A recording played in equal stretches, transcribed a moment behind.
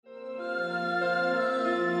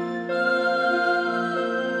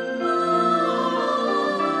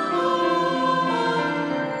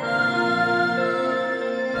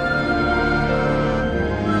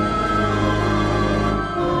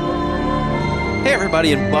Hey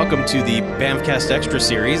everybody, and welcome to the Bamfcast Extra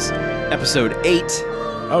Series, Episode 8.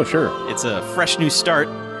 Oh, sure. It's a fresh new start.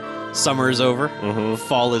 Summer is over.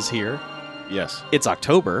 Fall is here. Yes. It's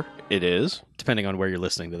October, It is. depending on where you're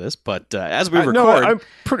listening to this. But as we record...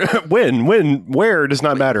 Where does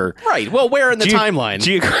not matter. Right, well, where in the timeline?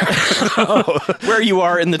 Where you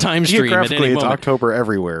are in the time stream at Geographically, any it's moment. October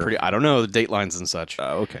everywhere. I don't know, the date lines and such.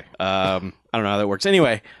 Okay. I don't know how that works.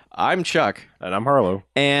 Anyway, I'm Chuck. And I'm Harlow.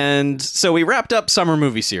 And so we wrapped up Summer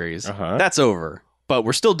Movie Series. That's over. But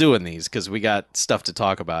we're still doing these because we got stuff to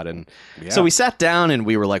talk about. And so we sat down and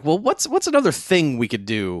we were like, well, what's another thing we could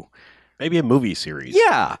do? Maybe a movie series.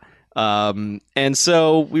 Yeah. And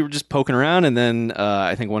so we were just poking around, and then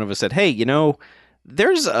I think one of us said, hey, you know,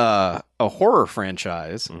 there's a horror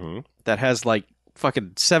franchise that has like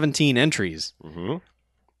fucking 17 entries. And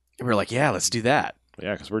we were like, yeah, let's do that.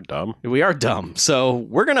 Yeah, because we're dumb. We are dumb. So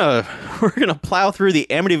we're gonna plow through the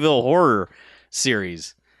Amityville Horror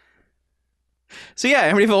series. So yeah,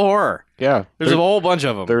 Amityville Horror. Yeah. There's a whole bunch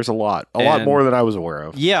of them. There's a lot. A lot more than I was aware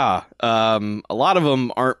of. Yeah. A lot of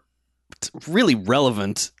them aren't really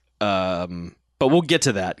relevant. But we'll get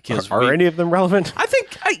to that. Are any of them relevant? I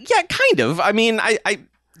think, yeah, kind of. I mean,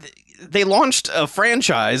 they launched a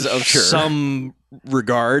franchise of some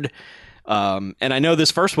regard. And I know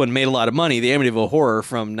this first one made a lot of money, the Amityville Horror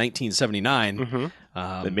from 1979.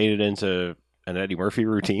 They made it into an Eddie Murphy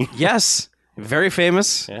routine. Yes. Very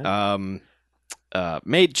famous. Yeah.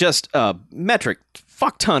 Made just a metric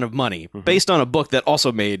fuck ton of money based on a book that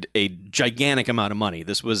also made a gigantic amount of money.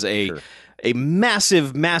 This was a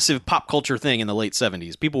massive, massive pop culture thing in the late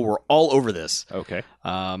 70s. People were all over this. Okay.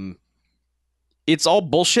 It's all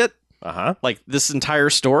bullshit. Like this entire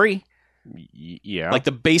story. Yeah. Like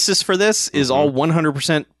the basis for this is all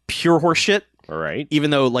 100% pure horseshit. All right.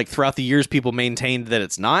 Even though like throughout the years people maintained that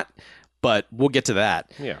it's not. But we'll get to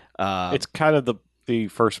that. Yeah. It's kind of the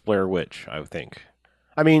first Blair Witch, I think.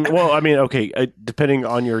 Okay, depending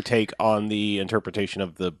on your take on the interpretation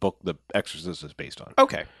of the book The Exorcist is based on.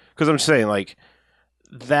 Okay. Because I'm just saying, like,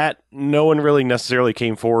 that no one really necessarily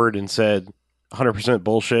came forward and said 100%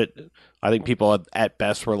 bullshit. I think people at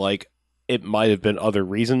best were like, it might have been other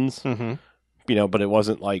reasons, but it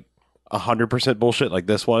wasn't like 100% bullshit like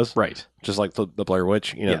this was. Right. Just like the Blair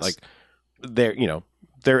Witch, like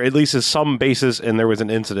there at least is some basis, and there was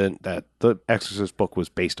an incident that the Exorcist book was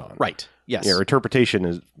based on. Right. Yes. Your interpretation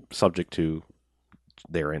is subject to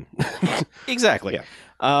therein. Exactly. Yeah.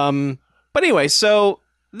 But anyway, so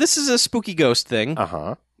this is a spooky ghost thing.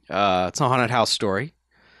 It's a haunted house story.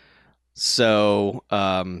 So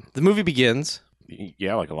the movie begins.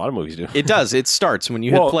 Yeah, like a lot of movies do. It does. It starts when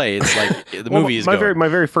you hit play. It's like the movie is going. My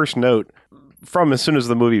very first note from as soon as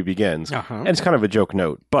the movie begins, and it's kind of a joke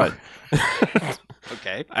note, but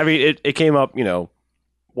okay. I mean, it came up,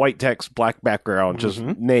 white text, black background, just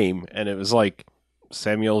name, and it was like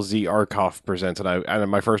Samuel Z. Arkoff presents,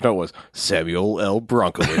 and my first note was Samuel L.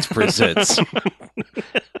 Bronkowitz presents.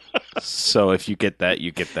 So if you get that,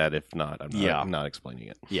 you get that. If not, I'm not explaining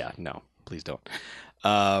it. Yeah, no, please don't.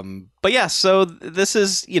 But yeah, so this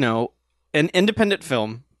is, an independent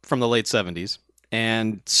film from the late 70s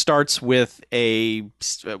and starts with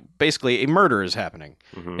basically a murder is happening.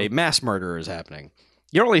 A mass murder is happening.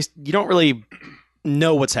 You don't really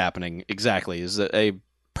know what's happening exactly. Is that a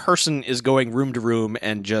person is going room to room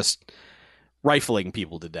and just rifling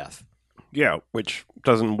people to death. Yeah, which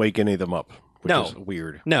doesn't wake any of them up. Which is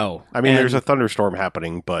weird. No. I mean, there's a thunderstorm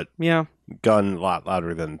happening, but gun a lot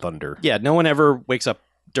louder than thunder. Yeah, no one ever wakes up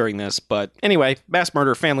during this. But anyway, mass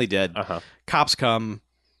murder, family dead. Cops come.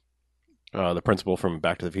 The principal from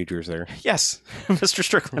Back to the Future is there. Yes, Mr.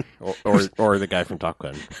 Strickland. or the guy from Top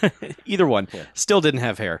Gun. Either one. Yeah. Still didn't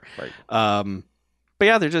have hair. Right. But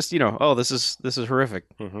yeah, they're just, this is horrific.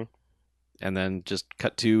 And then just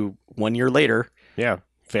cut to 1 year later. Yeah.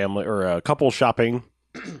 Family or a couple shopping.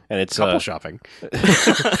 And it's couple shopping.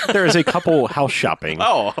 There is a couple house shopping.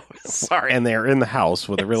 Oh, sorry. And they're in the house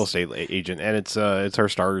with a real estate agent, and it's our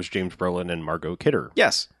stars James Brolin and Margot Kidder.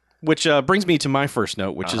 Yes, which brings me to my first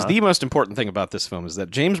note, which is the most important thing about this film is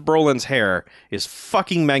that James Brolin's hair is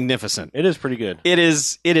fucking magnificent. It is pretty good. It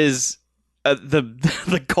is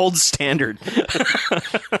the gold standard.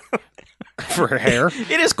 For hair?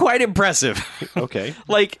 It is quite impressive. Okay.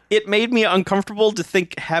 Like, it made me uncomfortable to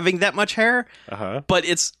think having that much hair, but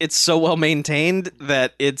it's so well maintained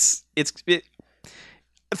that it's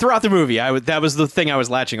throughout the movie, that was the thing I was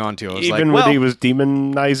latching onto. I was even when he was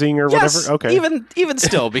demonizing or yes, whatever? Okay. Even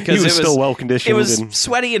still, because he was still well-conditioned. It was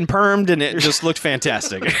sweaty and permed, and it just looked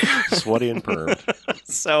fantastic. Sweaty and permed.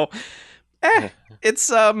 So,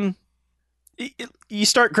 it's you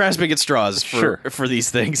start grasping at straws for these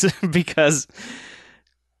things because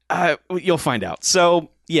you'll find out. So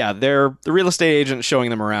yeah, they're the real estate agent showing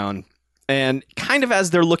them around, and kind of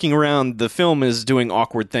as they're looking around, the film is doing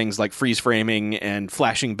awkward things like freeze framing and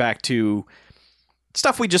flashing back to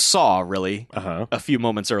stuff we just saw really a few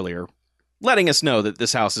moments earlier, letting us know that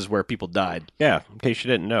this house is where people died. Yeah, in case you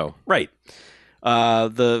didn't know. Right.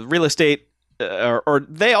 The real estate, or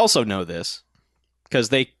they also know this because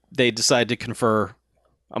they decide to confer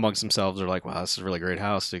amongst themselves. They're like, wow, this is a really great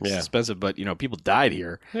house. It's expensive, but, people died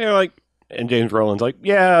here. Yeah, like, and James Rowland's like,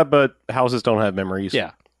 yeah, but houses don't have memories.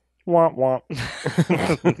 Yeah. Womp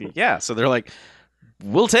womp. Yeah, so they're like,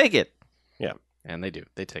 we'll take it. Yeah. And they do.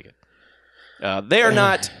 They take it. They are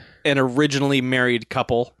not an originally married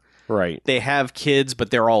couple. Right. They have kids,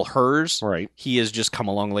 but they're all hers. Right. He has just come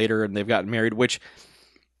along later, and they've gotten married, which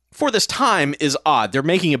for this time is odd. They're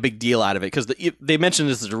making a big deal out of it because they mentioned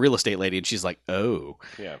this as a real estate lady, and she's like, oh.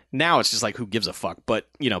 Yeah. Now it's just like, who gives a fuck? But,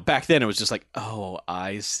 back then it was just like, oh,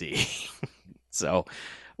 I see. So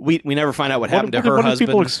we never find out what happened to her husband. What do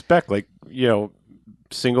people expect? Like,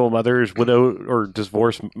 single mothers, widow, or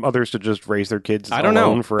divorced mothers to just raise their kids I don't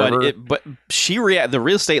know, forever? But the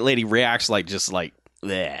real estate lady reacts like just like,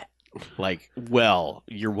 bleh. Like, well,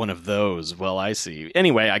 you're one of those. Well, I see.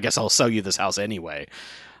 Anyway, I guess I'll sell you this house anyway.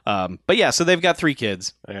 But yeah, so they've got 3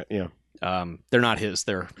 kids. Yeah. They're not his,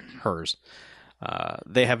 they're hers.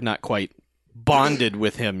 They have not quite bonded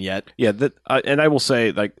with him yet. Yeah, and I will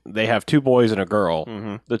say, like, they have 2 boys and a girl.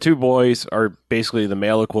 Mm-hmm. The 2 boys are basically the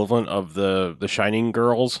male equivalent of the Shining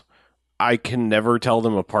girls. I can never tell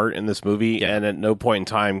them apart in this movie, and at no point in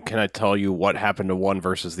time can I tell you what happened to one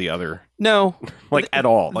versus the other. No, like at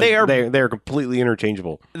all. Like, they are completely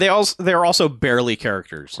interchangeable. They're also barely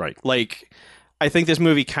characters, right? Like, I think this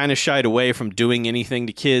movie kind of shied away from doing anything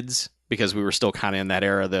to kids because we were still kind of in that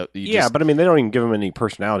era that but I mean, they don't even give them any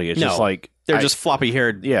personality. It's just like they're just floppy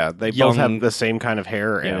haired. Yeah, they both have the same kind of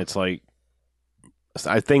hair, and it's like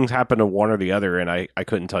things happen to one or the other, and I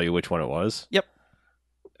couldn't tell you which one it was. Yep.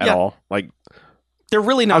 At all. Like, they're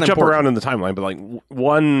really not I'll jump important. around in the timeline, but like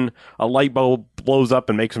one, a light bulb blows up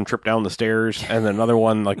and makes him trip down the stairs, and then another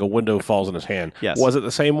one, like a window falls in his hand. Yes. Was it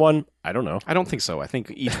the same one? I don't know. I don't think so. I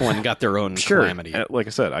think each one got their own calamity. Like I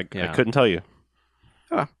said, I couldn't tell you.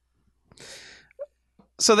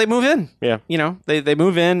 So they move in. Yeah. They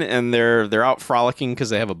move in, and they're out frolicking because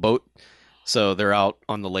they have a boat. So they're out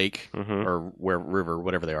on the lake or river,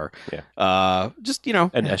 whatever they are. Yeah. Just,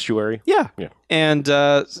 an estuary. Yeah. Yeah. And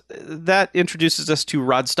that introduces us to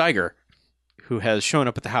Rod Steiger, who has shown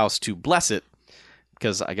up at the house to bless it,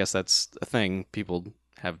 because I guess that's a thing people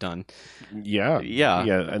have done. Yeah. Yeah.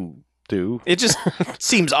 Yeah, and do. It just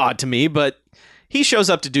seems odd to me, but he shows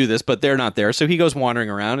up to do this, but they're not there. So he goes wandering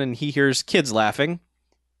around, and he hears kids laughing.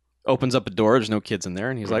 Opens up a door. There's no kids in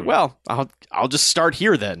there, and he's like, "Well, I'll just start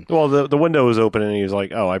here then." Well, the window is open, and he's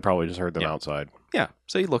like, "Oh, I probably just heard them outside." Yeah.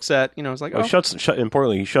 So he looks at, he's like, "Oh."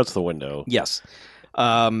 Importantly, he shuts the window. Yes.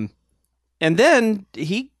 And then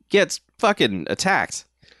he gets fucking attacked.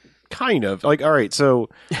 Kind of. Like, all right, so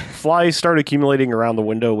flies start accumulating around the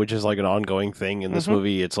window, which is like an ongoing thing in this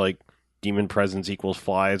movie. It's like demon presence equals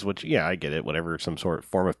flies, which I get it. Whatever, some sort of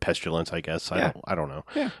form of pestilence, I guess. I don't know.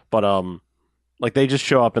 Yeah. But like, they just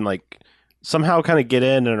show up and like somehow kind of get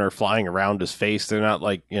in and are flying around his face. They're not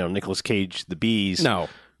like, Nicolas Cage, the bees. No.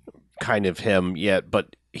 Kind of him yet,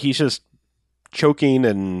 but he's just choking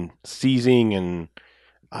and seizing, and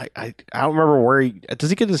I don't remember where does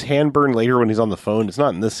he get his hand burned later when he's on the phone? It's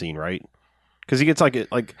not in this scene, right? Because he gets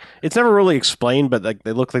like it's never really explained, but like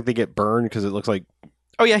they look like they get burned because it looks like.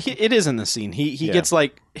 Oh yeah, it is in the scene. He gets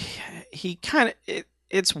like he kind of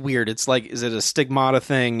it's weird. It's like, is it a stigmata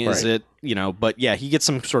thing? Is it But yeah, he gets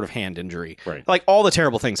some sort of hand injury. Right. Like all the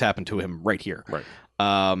terrible things happen to him right here. Right.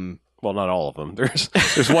 Well, not all of them.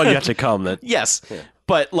 There's one yet to come that. Yes,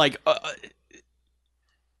 but like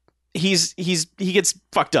he gets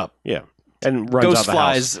fucked up. Yeah, and runs Ghost out the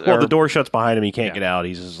flies. house. Well, the door shuts behind him. He can't get out.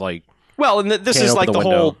 He's just like. Well, and this is like the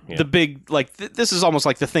whole the big like this is almost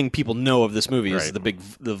like the thing people know of this movie is Right.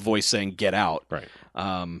 the voice saying "Get out,"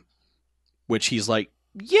 right? Which he's like,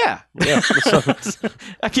 yeah.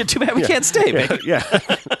 I get too bad we Yeah. can't stay, man. Yeah,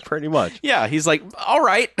 pretty much. Yeah, he's like, all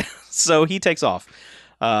right. So he takes off.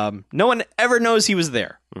 No one ever knows he was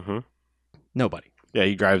there. Mm-hmm. Nobody. Yeah,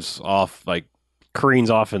 he drives off, like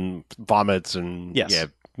careens off and vomits, and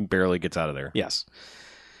barely gets out of there. Yes.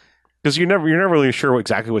 Because you're never really sure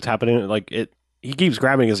exactly what's happening. Like he keeps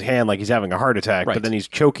grabbing his hand like he's having a heart attack, Right. but then he's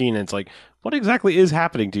choking, and it's like, what exactly is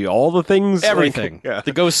happening to you? All the things, Everything. Like, yeah.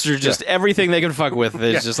 The ghosts are just everything they can fuck with.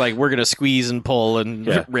 Is just like, we're going to squeeze and pull and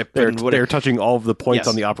rip They're, and whatever. they're touching all of the points Yes.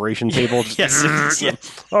 on the operation table. Just,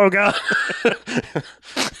 Yes. Oh god,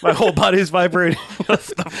 my whole body's vibrating. The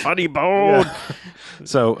funny bone. Yeah.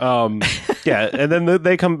 So, yeah, and then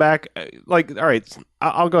they come back. Like, all right,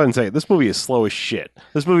 I'll go ahead and say it. This movie is slow as shit.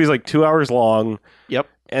 This movie is like 2 hours long. Yep.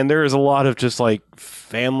 And there is a lot of just like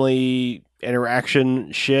family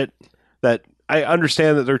interaction shit that I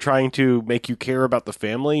understand that they're trying to make you care about the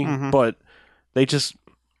family, but they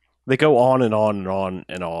go on and on and on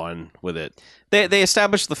and on with it. They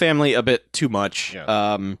establish the family a bit too much.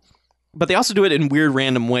 Yeah. But they also do it in weird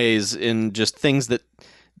random ways, in just things that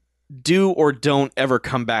do or don't ever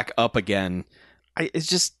come back up again. It's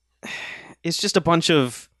just a bunch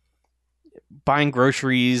of buying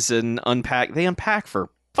groceries and unpack. They unpack for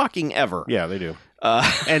fucking ever. Yeah, they do.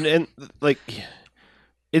 And like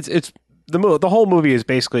it's the whole movie is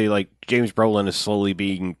basically like James Brolin is slowly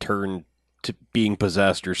being turned to being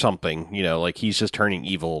possessed or something. You know, like he's just turning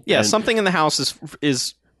evil. yeah, and, something in the house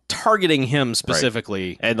is targeting him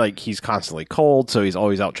specifically. and like he's constantly cold, so he's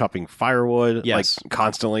always out chopping firewood. Yes. Like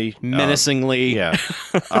constantly, Menacingly. yeah.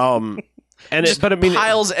 And Just but I mean,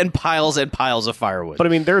 piles and piles and piles of firewood. but I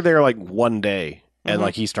mean, they're there like one day. And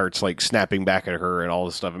like he starts like snapping back at her and all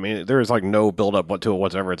this stuff. I mean, there is like no build up to it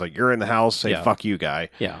whatsoever. It's like you're in the house, say fuck you, guy.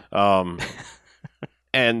 yeah.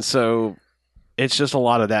 And so it's just a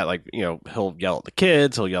lot of that. Like, you know, he'll yell at the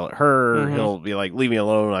kids, he'll yell at her, he'll be like, "Leave me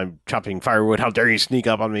alone! I'm chopping firewood. How dare you sneak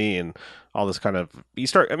up on me?" And all this kind of.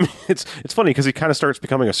 I mean, it's funny because he kind of starts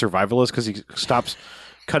becoming a survivalist because he stops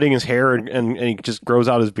cutting his hair and he just grows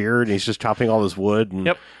out his beard and he's just chopping all this wood and.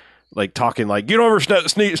 Yep. Like talking like, you don't ever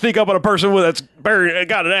sneak up on a person that's buried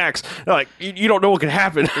got an axe. Like you don't know what could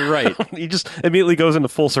happen. Right. He just immediately goes into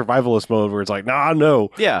full survivalist mode where it's like, I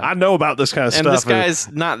know. Yeah. I know about this kind of And stuff. this guy's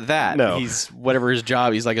not that. No. He's whatever his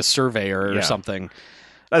job. He's like a surveyor or Yeah. something.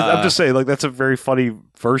 I'm just saying, like, that's a very funny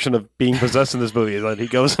version of being possessed in this movie. Is that he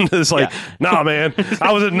goes into this like, nah, man,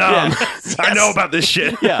 I was in Nam. Yes. I know about this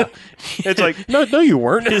shit. Yeah. It's like, no, you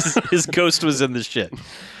weren't. his ghost was in the shit.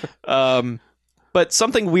 But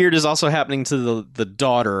something weird is also happening to the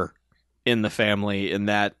daughter in the family, in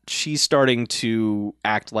that she's starting to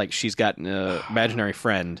act like she's got an imaginary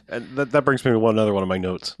friend. And that brings me to another one of my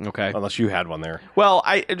notes. Okay. Unless you had one there. Well,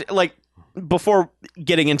 I like, before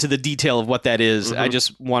getting into the detail of what that is, I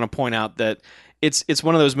just want to point out that it's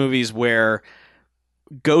one of those movies where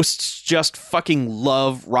ghosts just fucking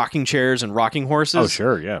love rocking chairs and rocking horses. Oh,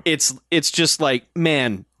 sure, yeah. It's just like,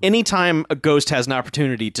 man, anytime a ghost has an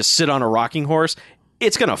opportunity to sit on a rocking horse,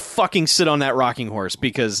 it's going to fucking sit on that rocking horse,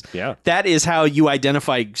 because that is how you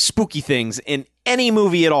identify spooky things in any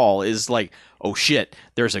movie at all, is like, oh shit,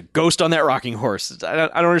 there's a ghost on that rocking horse. I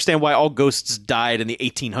don't understand why all ghosts died in the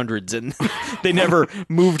 1800s and they never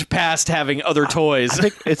moved past having other toys. I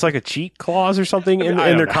think it's like a cheat clause or something in I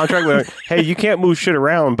their don't know. contract where, hey, you can't move shit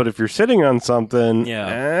around, but if you're sitting on something,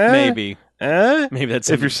 Maybe that's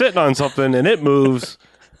if you're sitting on something and it moves,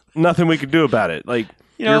 nothing we can do about it. Like,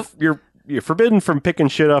 You know, you're forbidden from picking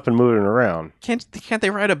shit up and moving it around. can't they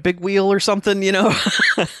ride a big wheel or something? You know,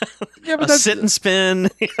 Yeah, a sit and spin.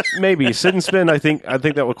 Maybe sit and spin. I think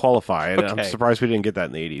that would qualify. And I'm Okay. surprised we didn't get that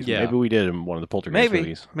in the 80s. Yeah. Maybe we did in one of the Poltergeist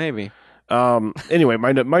movies. Maybe. Anyway,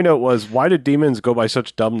 my note was, why did demons go by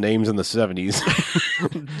such dumb names in the 70s?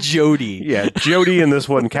 Jody. Yeah, Jody in this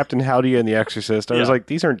one, Captain Howdy and The Exorcist. I was Yeah. like,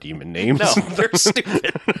 these aren't demon names. No, they're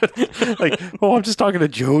stupid. Like, oh, I'm just talking to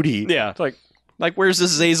Jody. Yeah. It's like, Like, where's the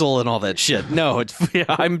Zazel and all that shit? No,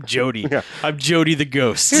 I'm Jody. Yeah. I'm Jody the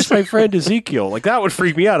ghost. here's my friend Ezekiel. Like, that would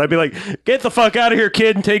freak me out. I'd be like, get the fuck out of here,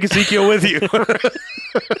 kid, and take Ezekiel with you.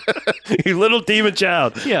 You little demon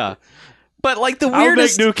child. Yeah. But, like, the I'll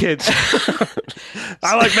weirdest... make new kids.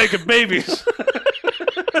 I like making babies.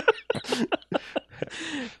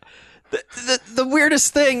 The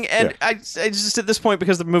weirdest thing, and I just, at this point,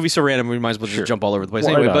 because the movie's so random, we might as well just jump all over the place.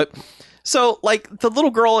 Why Anyway, not? but... So, like, the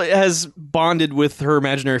little girl has bonded with her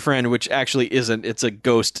imaginary friend, which actually isn't. It's a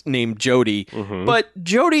ghost named Jody. Mm-hmm. But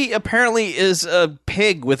Jody apparently is a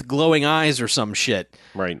pig with glowing eyes or some shit.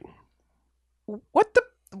 Right. What the...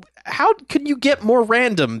 How can you get more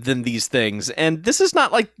random than these things? And this is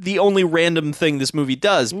not, like, the only random thing this movie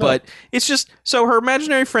does, but it's just... So her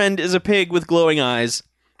imaginary friend is a pig with glowing eyes,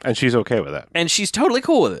 And she's okay with that. and she's totally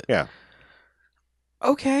cool with it. Yeah.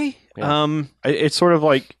 Okay. Yeah. It's sort of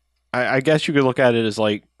like, I guess you could look at it as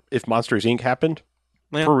like if Monsters Inc. happened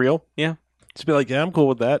Yeah. for real. Yeah. To be like, yeah, I'm cool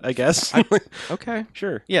with that, I guess. Okay.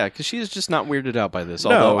 Sure. Yeah, because she's just not weirded out by this.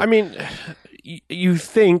 No, Although, I mean, you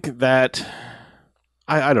think that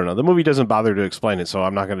I don't know. The movie doesn't bother to explain it, so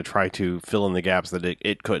I'm not going to try to fill in the gaps that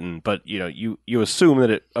it couldn't. But, you assume that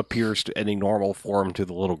it appears to any normal form to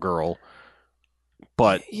the little girl.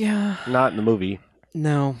 But yeah, not in the movie.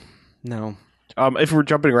 No. If we're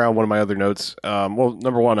jumping around, one of my other notes, well,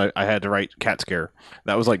 number one, I had to write cat scare.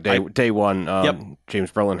 That was like day one. Yep.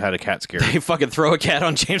 James Brolin had a cat scare. They fucking throw a cat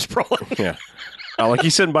on James Brolin. Yeah. Like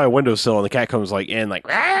he's sitting by a windowsill and the cat comes like in like,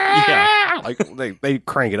 yeah, like they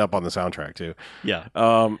crank it up on the soundtrack too. Yeah.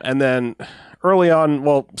 And then early on,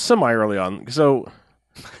 well, semi early on, so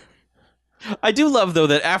I do love though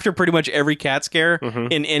that after pretty much every cat scare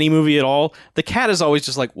in any movie at all, the cat is always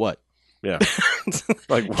just like, what? Yeah.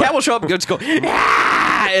 Like cat will show up and just go,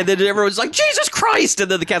 ah! And then everyone's like, Jesus Christ!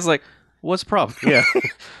 And then the cat's like, what's the problem? Yeah.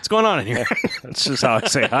 What's going on in here? That's just how I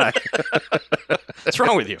say hi. What's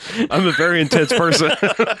wrong with you? I'm a very intense person.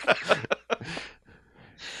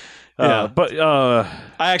 Yeah. But I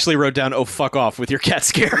actually wrote down, oh, fuck off with your cat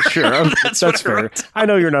scare. Sure. That's fair. I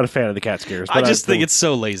know you're not a fan of the cat scares. But I just think it's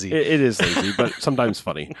so lazy. It is lazy, but sometimes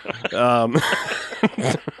funny.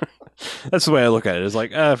 That's the way I look at it. It's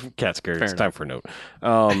like, cat scare. It's time for a note.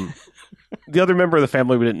 The other member of the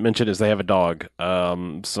family we didn't mention is they have a dog.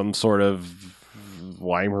 Some sort of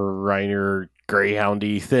Weimaraner,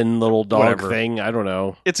 greyhoundy, thin little dog thing. I don't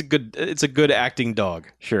know. It's a good acting dog.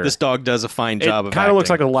 Sure. This dog does a fine job of acting. It kind of looks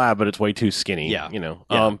like a lab, but it's way too skinny. Yeah.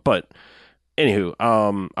 Yeah. But anywho,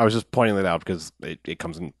 I was just pointing that out because it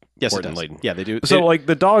comes in. Yes, it does. Yeah, they do. So, like,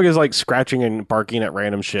 the dog is, like, scratching and barking at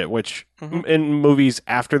random shit, which in movies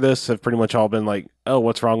after this have pretty much all been like, oh,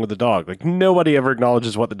 what's wrong with the dog? Like, nobody ever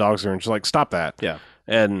acknowledges what the dog's doing. She's like, stop that. Yeah.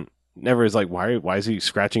 And never is like, why is he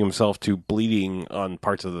scratching himself to bleeding on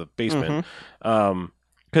parts of the basement?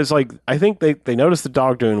 Because, like, I think they noticed the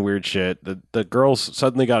dog doing weird shit. The girls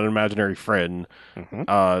suddenly got an imaginary friend.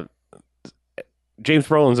 James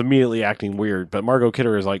Brolin's immediately acting weird, but Margot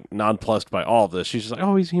Kidder is like nonplussed by all of this. She's just like,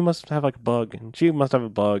 oh, he must have like a bug, and she must have a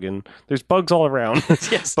bug, and there's bugs all around.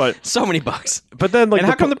 Yes, but so many bugs. But then, like, and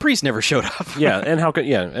how come the priest never showed up?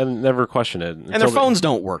 and never questioned it. And their phones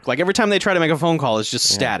don't work. Like every time they try to make a phone call, it's just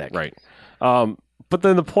static. Right. But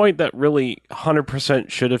then the point that really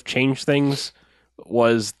 100% should have changed things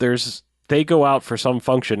was they go out for some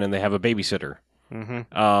function and they have a babysitter.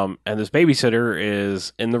 And this babysitter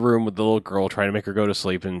is in the room with the little girl trying to make her go to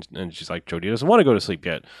sleep, and she's like, Jodie doesn't want to go to sleep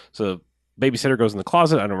yet. So babysitter goes in the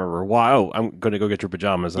closet. I don't remember why. Oh, I'm going to go get your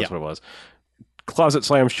pajamas. That's what it was. Closet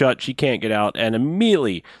slams shut. She can't get out, and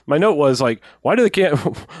immediately my note was like, why does the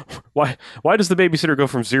babysitter go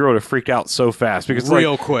from 0 to freaked out so fast? Because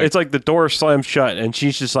real quick, it's like the door slams shut, and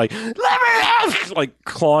she's just like, let me out! Like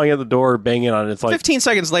clawing at the door, banging on it. It's like 15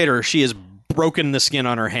 seconds later, she is broken the skin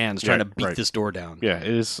on her hands trying to beat this door down. Yeah, it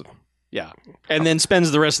is. Yeah. And then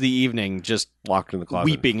spends the rest of the evening just locked in the closet,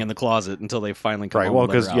 weeping in the closet until they finally come home. Well,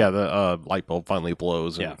 because the light bulb finally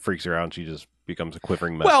blows and freaks her out, and she just becomes a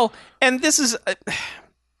quivering mess. Well, and this is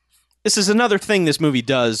another thing this movie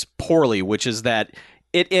does poorly, which is that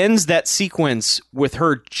it ends that sequence with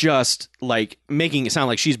her just like making it sound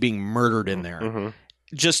like she's being murdered in there.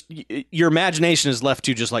 Just your imagination is left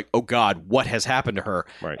to just like, oh God, what has happened to her?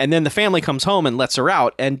 Right. And then the family comes home and lets her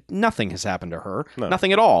out, and nothing has happened to her. No.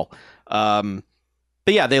 Nothing at all.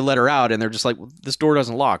 But yeah, they let her out, and they're just like, this door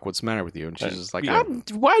doesn't lock. What's the matter with you? And she's just like,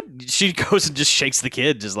 why? She goes and just shakes the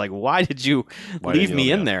kid, just like, why did you leave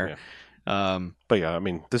me in there? Yeah. But yeah, I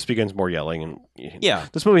mean, this begins more yelling, and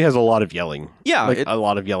this movie has a lot of yelling. Yeah, like a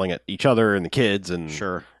lot of yelling at each other and the kids, and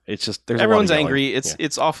it's just everyone's angry.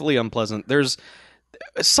 It's awfully unpleasant. There's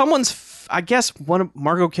someone's, I guess, one of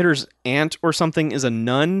Margot Kidder's aunt or something is a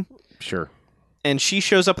nun. Sure. And she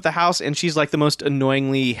shows up at the house, and she's like the most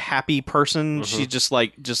annoyingly happy person. She just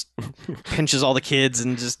pinches all the kids,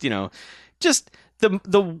 and just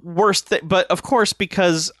the worst thing. But of course,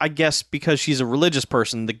 because she's a religious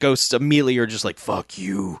person, the ghosts immediately are just like, fuck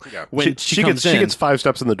you. Yeah. When she gets 5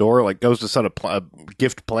 steps in the door, like goes to set a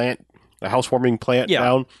gift plant, a housewarming plant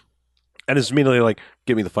down, and is immediately like,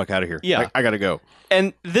 get me the fuck out of here. Yeah. I gotta go.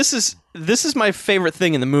 And this is my favorite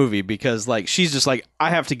thing in the movie, because like she's just like, I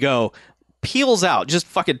have to go, peels out, just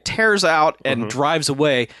fucking tears out and drives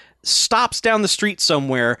away, stops down the street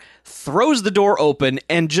somewhere, throws the door open,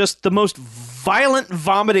 and just the most violent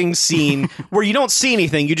vomiting scene where you don't see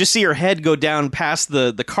anything. You just see her head go down past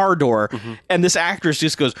the car door, and this actress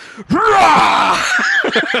just goes,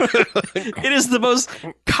 it is the most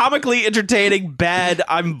comically entertaining, bad,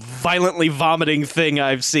 I'm violently vomiting thing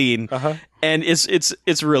I've seen. And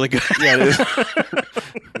it's really good. Yeah, it is.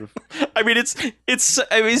 I mean, it's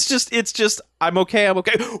just I'm okay.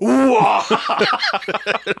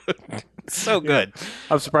 So good.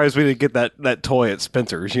 I'm surprised we didn't get that toy at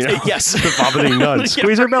Spencer's, you know? Yes. The vomiting nun.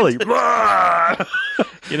 Squeeze her belly.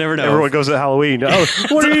 You never know. Everyone goes to Halloween. Oh,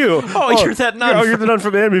 what are you? You're that nun. Oh, you're the nun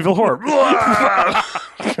from Amityville Horror.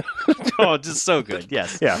 Oh, just so good.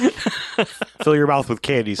 Yes. Yeah. Fill your mouth with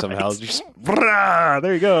candy somehow. Right. Just,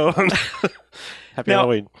 there you go. Happy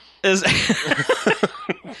Halloween.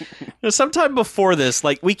 Sometime before this,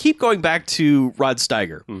 like, we keep going back to Rod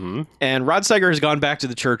Steiger, and Rod Steiger has gone back to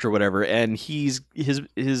the church or whatever, and his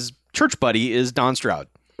church buddy is Don Stroud.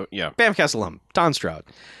 Yeah. Bamcast alum, Don Stroud.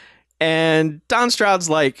 And Don Stroud's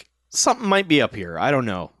like, something might be up here. I don't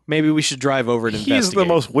know. Maybe we should drive over and investigate. He's the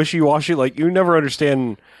most wishy-washy. Like, you never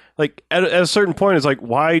understand. Like, at a certain point, it's like,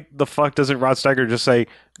 why the fuck doesn't Rod Steiger just say,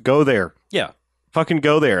 go there? Yeah. Fucking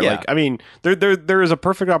go there. Yeah. Like, I mean, there is a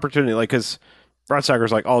perfect opportunity. Like, because Rod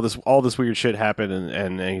Steiger's like, all this weird shit happened,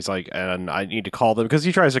 and he's like, and I need to call them, because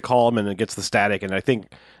he tries to call him and it gets the static, and I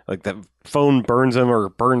think like the phone burns him or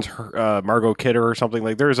burns her, Margot Kidder or something.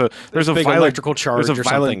 Like, there's a big violent electrical charge. there's a or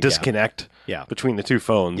violent something. disconnect Yeah. between the two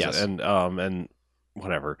phones. Yes. And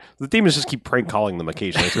whatever. The demons just keep prank calling them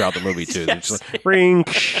occasionally throughout the movie too. They're Yes. just like, ring.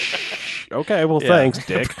 Okay, well, Yeah. thanks,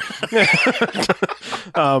 Dick.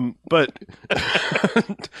 But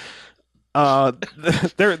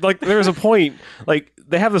there's a point, like,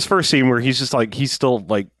 they have this first scene where he's just like, he's still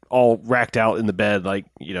like all racked out in the bed, like,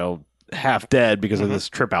 you know, half dead because of this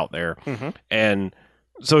trip out there. And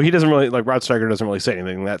so he doesn't really, like, Rod Steiger doesn't really say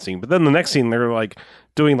anything in that scene. But then the next scene, they're like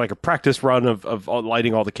doing like a practice run of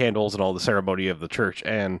lighting all the candles and all the ceremony of the church.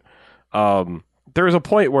 And there's a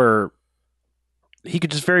point where he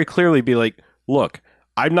could just very clearly be like, look,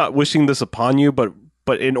 I'm not wishing this upon you, but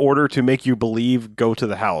in order to make you believe, go to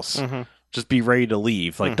the house. Just be ready to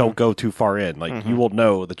leave. Like, don't go too far in. Like, you will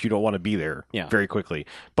know that you don't want to be there very quickly.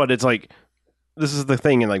 But it's like, this is the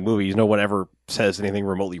thing in, like, movies. No one ever says anything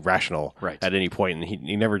remotely rational at any point. And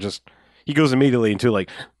he never just, he goes immediately into, like,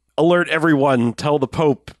 alert everyone, tell the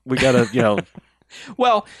Pope, we gotta, you know.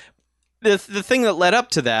 Well, the thing that led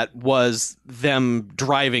up to that was them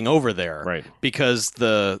driving over there. Right. Because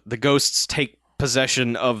the ghosts take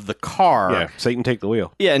possession of the car. Yeah, Satan take the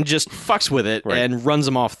wheel. Yeah, and just fucks with it and runs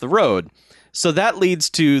them off the road. So that leads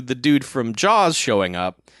to the dude from Jaws showing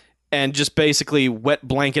up and just basically wet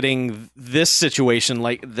blanketing this situation.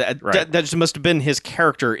 Like that just must have been his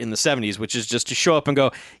character in the 70s, which is just to show up and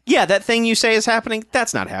go, yeah, that thing you say is happening,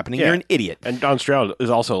 that's not happening. Yeah. You're an idiot. And Don Stroud is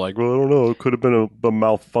also like, well, I don't know, it could have been a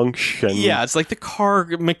malfunction. Yeah, it's like the car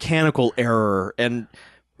mechanical error. And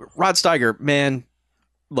Rod Steiger, man,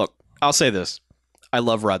 look, I'll say this. I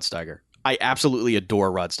love Rod Steiger. I absolutely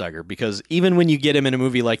adore Rod Steiger, because even when you get him in a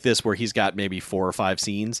movie like this where he's got maybe 4 or 5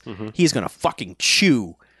 scenes, he's going to fucking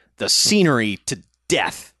chew the scenery to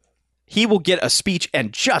death. He will get a speech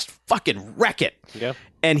and just fucking wreck it. Yeah.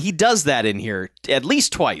 And he does that in here at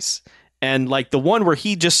least twice. And like the one where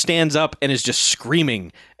he just stands up and is just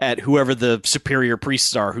screaming at whoever the superior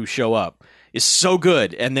priests are who show up is so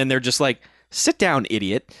good. And then they're just like, sit down,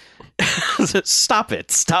 idiot. Stop it.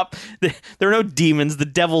 Stop. There are no demons. The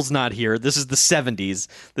devil's not here. This is the 70s.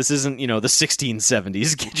 This isn't, the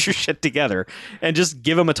 1670s. Get your shit together. And just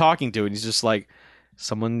give him a talking to. And he's just like,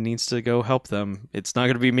 someone needs to go help them. It's not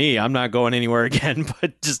going to be me. I'm not going anywhere again.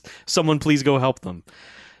 But just someone please go help them.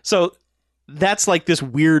 So that's like this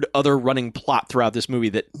weird other running plot throughout this movie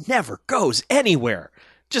that never goes anywhere.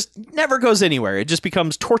 Just never goes anywhere. It just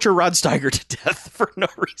becomes torture Rod Steiger to death for no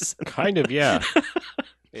reason. Kind of, yeah.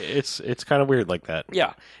 It's kind of weird like that.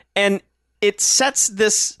 Yeah. And it sets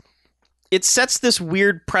this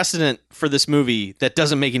weird precedent for this movie that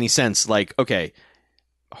doesn't make any sense. Like, okay,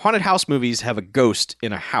 haunted house movies have a ghost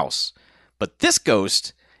in a house, but this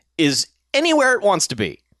ghost is anywhere it wants to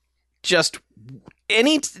be. Just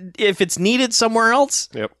if it's needed somewhere else,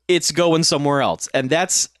 it's going somewhere else. And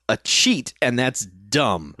that's a cheat, and that's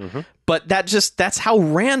dumb. But that's how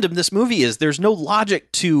random this movie is. There's no logic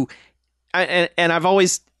to, and I've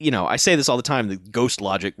always, I say this all the time, the ghost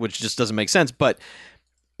logic, which just doesn't make sense, but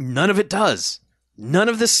none of it does. None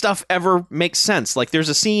of this stuff ever makes sense. Like, there's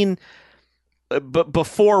a scene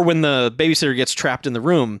before when the babysitter gets trapped in the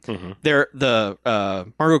room,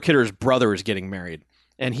 Margot Kidder's brother is getting married.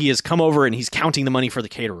 And he has come over and he's counting the money for the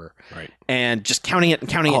caterer. Right. And just counting it and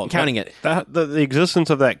counting it and counting it. The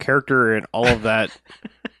existence of that character and all of that,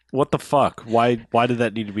 what the fuck? Why did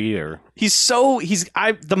that need to be there?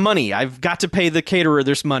 The money. I've got to pay the caterer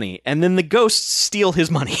this money. And then the ghosts steal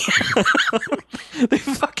his money. They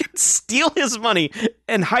fucking steal his money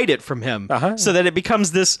and hide it from him. So that it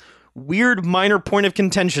becomes this weird minor point of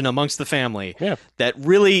contention amongst the family. Yeah. That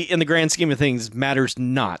really, in the grand scheme of things, matters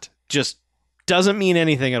not. Just doesn't mean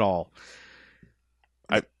anything at all.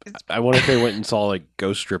 I wonder if they went and saw like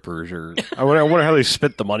ghost strippers, or I wonder how they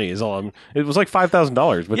spent the money. Is all. It was like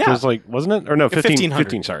 $5,000, which was like, wasn't it? Or no,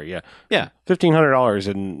 15. Sorry, yeah, $1,500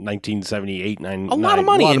 in 1978. A lot of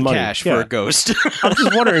money in cash for a ghost. I'm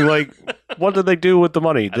just wondering, like, what did they do with the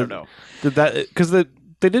money? I don't know. Did that because they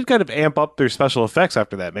did kind of amp up their special effects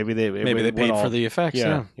after that? Maybe they paid for the effects.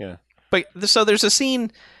 Yeah. But so there's a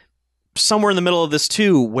scene somewhere in the middle of this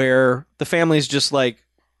too where the family's just like,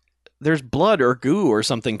 there's blood or goo or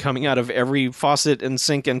something coming out of every faucet and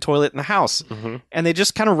sink and toilet in the house. Mm-hmm. And they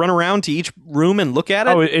just kind of run around to each room and look at it.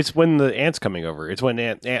 Oh, it's when the aunt's coming over. It's when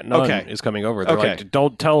Aunt Nun is coming over. They're like,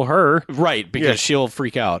 don't tell her. Right, because she'll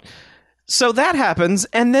freak out. So that happens,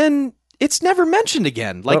 and then it's never mentioned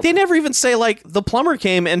again. Like, they never even say, like, the plumber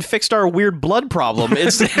came and fixed our weird blood problem.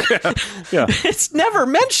 It's it's never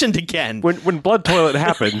mentioned again. When blood toilet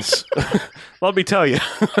happens, let me tell you,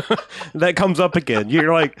 that comes up again.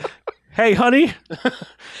 You're like, hey, honey,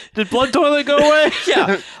 did blood toilet go away?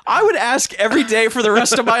 Yeah, I would ask every day for the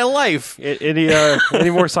rest of my life.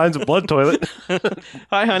 Any more signs of blood toilet?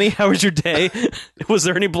 Hi, honey, how was your day? Was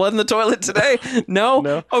there any blood in the toilet today?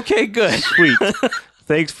 No? Okay, good. Sweet.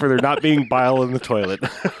 Thanks for there not being bile in the toilet.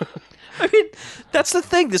 I mean, that's the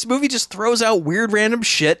thing. This movie just throws out weird random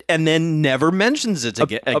shit and then never mentions it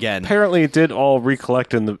again. Apparently, it did all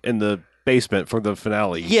recollect in the basement for the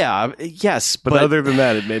finale. Yeah, yes. But other than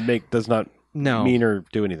that, it does not mean or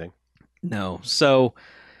do anything. No. So,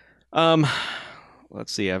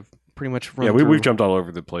 let's see. I've pretty much run through. We've jumped all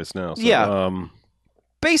over the place now. So, yeah.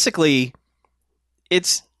 Basically,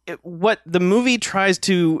 what the movie tries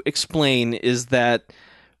to explain is that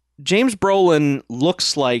James Brolin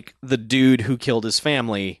looks like the dude who killed his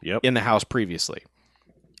family in the house previously.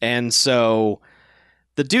 And so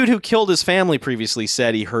the dude who killed his family previously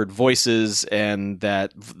said he heard voices and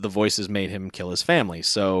that the voices made him kill his family.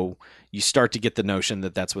 So you start to get the notion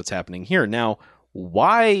that that's what's happening here. Now,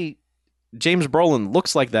 why James Brolin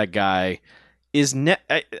looks like that guy is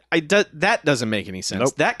that doesn't make any sense.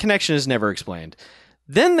 Nope. That connection is never explained.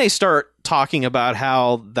 Then they start talking about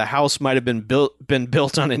how the house might have been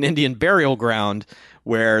built on an Indian burial ground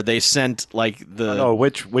where they sent like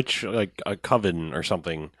which like a coven or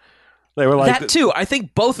something. They were like that too. I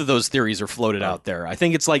think both of those theories are floated out there. I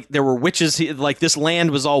think it's like there were witches, like this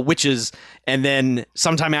land was all witches, and then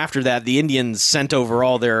sometime after that, the Indians sent over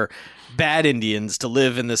all their bad Indians to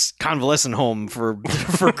live in this convalescent home for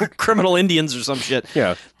criminal Indians or some shit.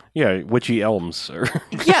 Yeah, witchy elms.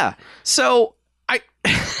 Yeah, so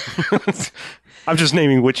I'm just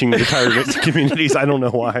naming witching retirement communities. I don't know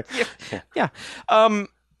why. Yeah.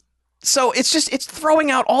 So it's throwing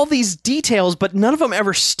out all these details, but none of them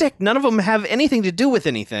ever stick. None of them have anything to do with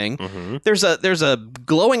anything. Mm-hmm. There's a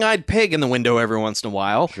glowing-eyed pig in the window every once in a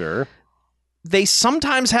while. Sure. They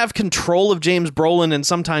sometimes have control of James Brolin and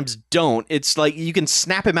sometimes don't. It's like you can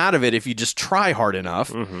snap him out of it if you just try hard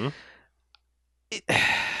enough. Mm-hmm.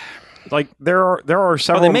 Like there are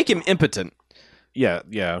several. Oh, they make him impotent.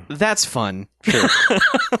 Yeah. That's fun. Sure.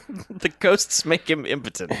 The ghosts make him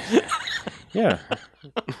impotent. Yeah.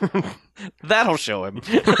 That'll show him.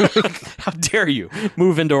 How dare you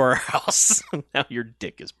move into our house? Now your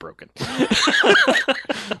dick is broken.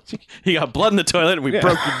 You got blood in the toilet and we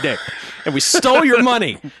broke your dick. And we stole your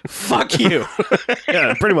money. Fuck you.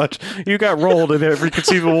 Yeah, pretty much. You got rolled in every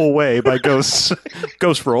conceivable way by ghosts.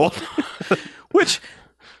 Ghost roll. Which...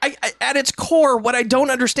 at its core, what I don't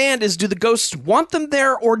understand is, do the ghosts want them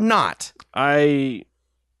there or not?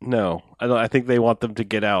 No. I think they want them to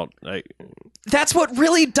get out. That's what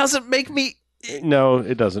really doesn't make me... No,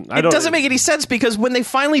 it doesn't. It doesn't make any sense, because when they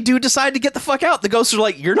finally do decide to get the fuck out, the ghosts are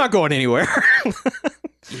like, you're not going anywhere.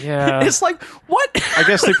 Yeah. It's like, what? I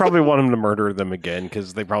guess they probably want him to murder them again,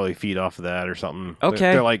 because they probably feed off of that or something.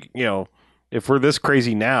 Okay. They're like, if we're this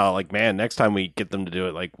crazy now, like, man, next time we get them to do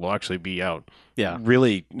it, like, we'll actually be out. Yeah.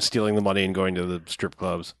 Really stealing the money and going to the strip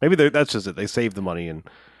clubs. Maybe that's just it. They save the money and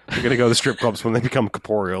they're going to go to the strip clubs when they become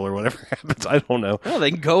corporeal or whatever happens. I don't know. Well,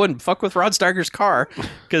 they can go and fuck with Rod Steiger's car.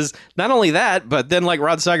 Because not only that, but then, like,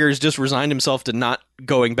 Rod Steiger's just resigned himself to not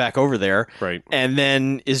going back over there. Right. And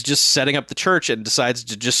then is just setting up the church and decides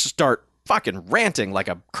to just start fucking ranting like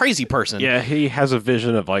a crazy person. Yeah, he has a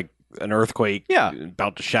vision of, like, an earthquake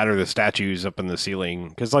about to shatter the statues up in the ceiling.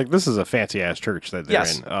 Because, like, this is a fancy-ass church that they're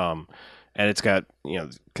in. And it's got,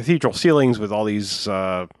 cathedral ceilings with all these,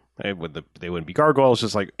 they wouldn't be gargoyles,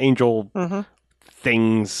 just like angel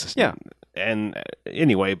things. Yeah. And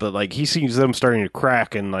anyway, but like he sees them starting to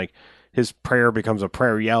crack and like his prayer becomes a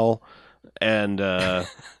prayer yell. And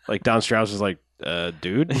like Don Strauss is like,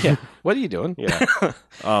 dude. Yeah. What are you doing? Yeah.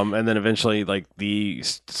 And then eventually, like, the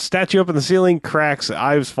statue up in the ceiling cracks,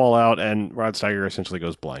 eyes fall out, and Rod Steiger essentially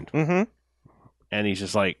goes blind. Mm-hmm. And he's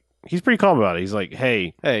just like, he's pretty calm about it. He's like,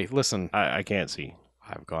 hey, listen, I can't see.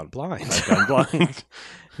 I've gone blind. I've gone blind.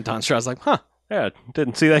 And Don Stroud's like, huh. Yeah,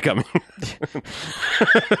 didn't see that coming.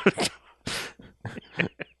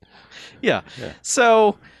 Yeah.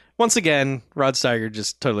 So once again, Rod Steiger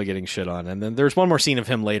just totally getting shit on. And then there's one more scene of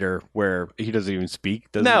him later where He doesn't even speak.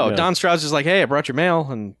 Don Stroud's just like, hey, I brought your mail.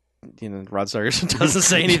 And, Rod Steiger doesn't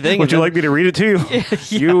say anything. Would you like me to read it to you? Yeah.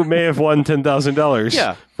 You may have won $10,000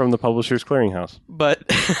 Yeah. from the Publishers Clearinghouse. But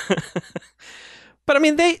I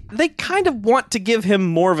mean, they kind of want to give him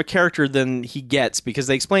more of a character than he gets, because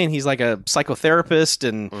they explain he's like a psychotherapist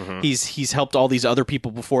and he's helped all these other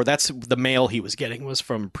people before. That's the mail he was getting was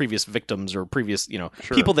from previous victims or previous,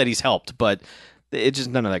 people that he's helped, but it just,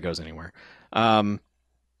 none of that goes anywhere.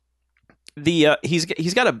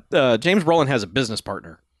 He's got James Brolin has a business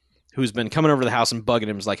partner who's been coming over to the house and bugging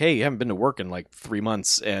him. He's like, hey, you haven't been to work in like 3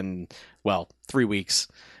 months and 3 weeks.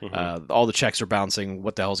 All the checks are bouncing.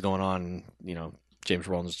 What the hell's going on? James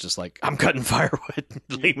Brolin's just like, I'm cutting firewood.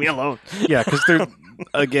 Leave me alone. Yeah, because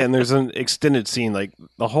there's an extended scene. Like,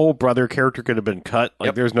 the whole brother character could have been cut.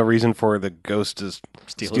 Like, there's no reason for the ghost to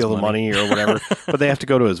steal the money or whatever. But they have to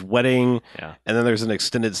go to his wedding. Yeah. And then there's an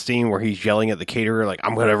extended scene where he's yelling at the caterer, like,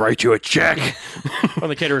 I'm going to write you a check. Well,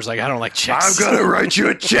 the caterer's like, I don't like checks. I'm going to write you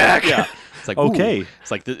a check. Yeah. It's like, okay. Ooh. It's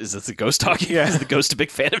like, is this the ghost talking? Yeah. Is the ghost a big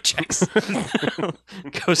fan of checks?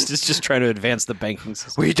 Ghost is just trying to advance the banking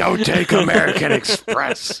system. We don't take American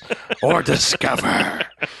Express or Discover.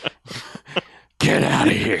 Get out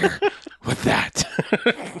of here with that.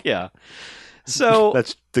 Yeah. So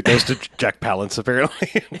that's the ghost of Jack Palance,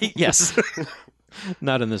 apparently. Yes.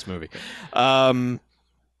 Not in this movie.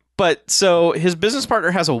 But so his business partner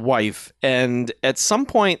has a wife, and at some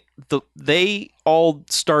point they all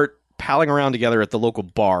start palling around together at the local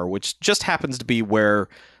bar, which just happens to be where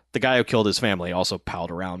the guy who killed his family also palled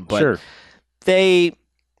around. But sure. They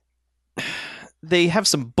have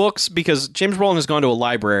some books, because James Brolin has gone to a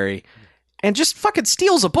library and just fucking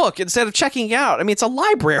steals a book instead of checking it out. I mean, it's a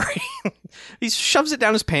library. He shoves it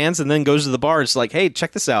down his pants and then goes to the bar. It's like, hey,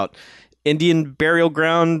 check this out. Indian burial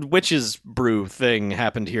ground witches brew thing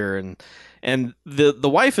happened here. And the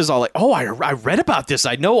wife is all like, oh, I read about this.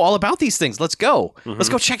 I know all about these things. Let's go. Let's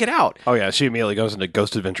go check it out. Oh, yeah. She immediately goes into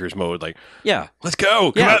Ghost Adventures mode. Like, yeah, let's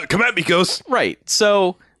go. Come at me, Ghost. Right.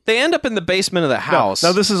 So they end up in the basement of the house.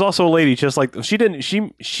 Now, this is also a lady, just like,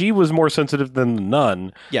 she was more sensitive than the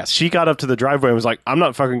nun. Yes. She got up to the driveway and was like, I'm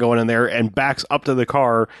not fucking going in there, and backs up to the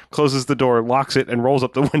car, closes the door, locks it, and rolls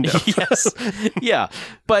up the window. Yes. Yeah.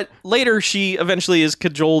 But later she eventually is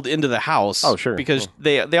cajoled into the house. Oh, sure. Because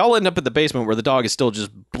they all end up in the basement where the dog is still just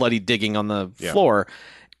bloody digging on the floor.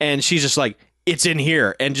 And she's just like, it's in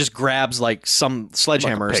here, and just grabs like some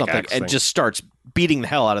sledgehammer or something and just starts beating the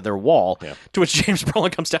hell out of their wall. Yeah. To which James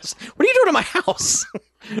Brolin comes down and says, what are you doing to my house?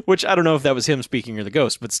 Which I don't know if that was him speaking or the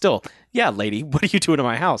ghost, but still, yeah, lady, what are you doing to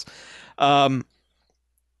my house? But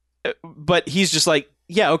he's just like,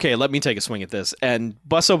 yeah, okay, let me take a swing at this, and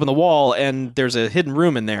busts open the wall, and there's a hidden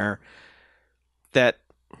room in there that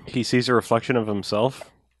he sees a reflection of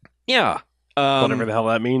himself. Yeah. Whatever the hell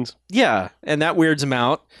that means. Yeah, and that weirds him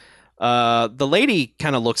out. The lady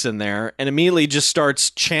kind of looks in there and immediately just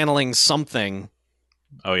starts channeling something.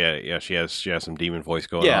 Oh yeah. She has some demon voice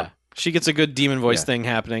going on. Yeah, she gets a good demon voice thing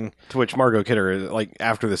happening. To which Margot Kidder, like,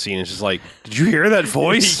 after the scene, is just like, "Did you hear that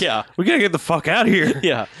voice? Yeah, we gotta get the fuck out of here.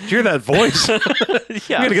 Yeah, did you hear that voice?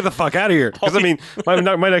 Yeah, we gotta get the fuck out of here." Because I mean,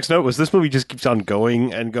 my next note was this movie just keeps on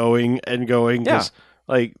going and going and going. Yeah,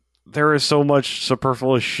 like, there is so much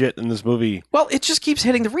superfluous shit in this movie. Well, it just keeps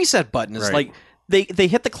hitting the reset button. It's like they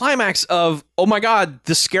hit the climax of, oh my god,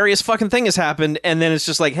 the scariest fucking thing has happened, and then it's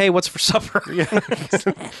just like, hey, what's for supper? Yeah.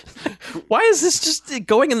 Why is this just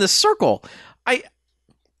going in this circle? I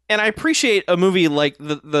appreciate a movie like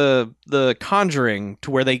the Conjuring,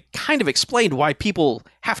 to where they kind of explained why people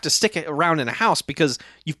have to stick it around in a house, because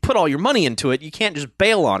you've put all your money into it. You can't just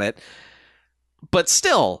bail on it. But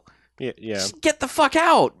still, just get the fuck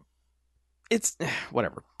out. It's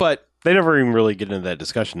whatever. But they never even really get into that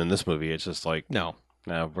discussion in this movie. It's just like, no,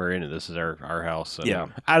 we're in it. This is our house. And yeah.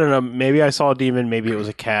 I don't know. Maybe I saw a demon. Maybe it was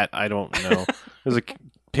a cat. I don't know. It was a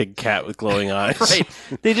pig cat with glowing eyes. Right.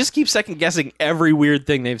 They just keep second guessing every weird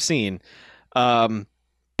thing they've seen. But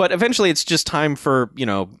eventually it's just time for,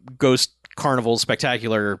 Ghost Carnival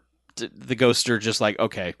Spectacular. The ghosts are just like,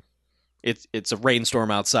 okay, it's a rainstorm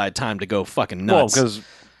outside. Time to go fucking nuts. Well, because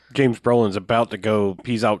James Brolin's about to go.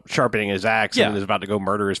 He's out sharpening his axe and is about to go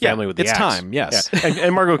murder his family with the axe. It's time. Yes. Yeah.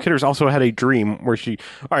 And Margot Kidder's also had a dream where she.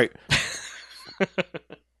 All right.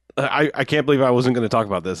 I can't believe I wasn't going to talk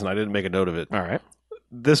about this, and I didn't make a note of it. All right.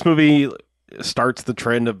 This movie starts the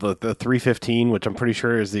trend of the 3:15, which I'm pretty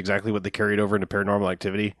sure is exactly what they carried over into Paranormal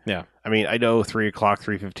Activity. Yeah. I mean, I know 3 o'clock,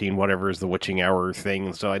 3:15, whatever is the witching hour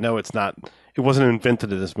thing. So I know it wasn't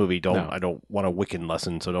invented in this movie. I don't want a Wiccan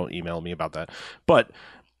lesson, so don't email me about that. But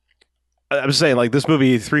I'm saying, like, this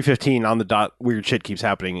movie 3:15 on the dot, weird shit keeps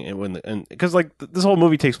happening, and because like this whole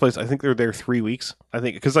movie takes place, I think they're there 3 weeks. I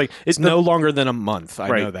think because like it's no longer than a month. I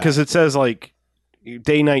know that because it says like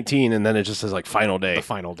day 19, and then it just says like final day. The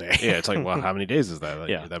final day. Yeah, it's like, well, how many days is that? Like,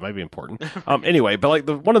 yeah, that might be important. Anyway, but like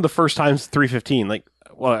one of the first times 3:15, like,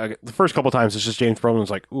 well, the first couple times it's just James Brolin's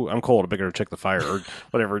like, ooh, I'm cold, I better check the fire or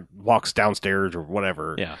whatever, walks downstairs or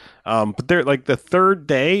whatever. Yeah. But they're like the third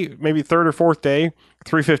day, maybe third or fourth day,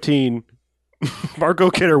 3:15.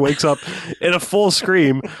 Margot Kidder wakes up in a full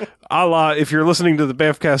scream, a la, if you're listening to the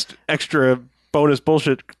Bamfcast extra bonus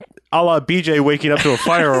bullshit, a la BJ waking up to a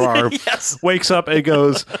fire alarm, yes. Wakes up and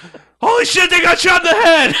goes, holy shit, they got shot in the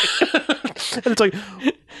head! And it's like,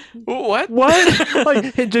 what?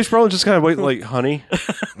 Like, and James Brolin just kind of waiting, like, honey?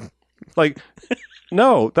 Like,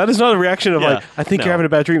 no, that is not a reaction of like, I think you're having a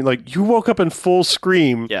bad dream. Like, you woke up in full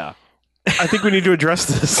scream. Yeah. I think we need to address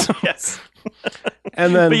this. Yes.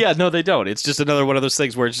 And then, but yeah, no, they don't. It's just another one of those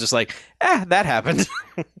things where it's just like, that happened.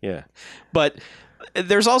 Yeah. But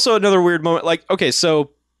there's also another weird moment. Like, okay,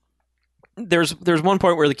 so there's one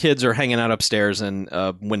point where the kids are hanging out upstairs and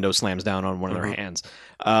a window slams down on one of their hands.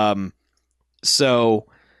 So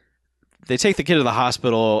they take the kid to the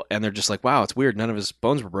hospital and they're just like, wow, it's weird. None of his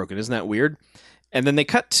bones were broken. Isn't that weird? And then they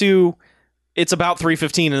cut to, it's about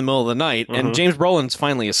 3:15 in the middle of the night and James Brolin's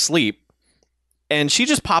finally asleep. And she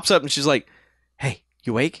just pops up and she's like, hey,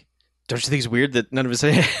 you awake? Don't you think it's weird that none of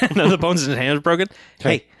the bones in his hand was broken?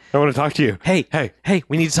 Hey, I want to talk to you. Hey,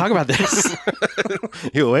 we need to talk about this.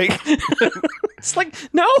 You awake? It's like,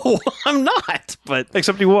 no, I'm not. But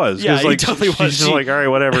except he was. Yeah, like, he totally was. She's just like, all right,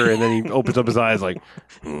 whatever. And then he opens up his eyes like,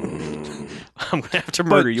 I'm gonna have to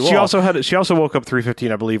murder you. She all. She also woke up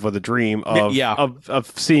 3:15, I believe, with a dream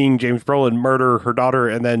of seeing James Brolin murder her daughter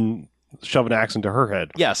and then shove an axe into her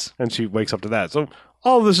head. Yes, and she wakes up to that. So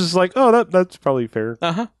all of this is like, oh, that's probably fair.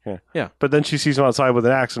 Yeah. But then she sees him outside with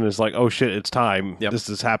an axe and is like, oh shit, it's time. Yep. This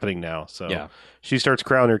is happening now. So she starts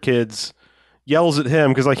crowing her kids, yells at him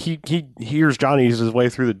because like he hears Johnny's his way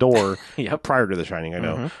through the door. Prior to The Shining, I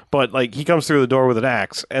know, but like he comes through the door with an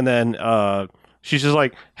axe, and then she's just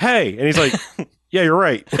like, hey, and he's like, yeah, you're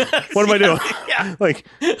right. What am I doing? Yeah. Like,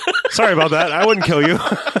 sorry about that. I wouldn't kill you.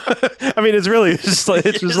 I mean, it's just like,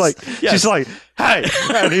 she's like, hey,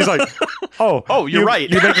 and he's like, oh, you're right.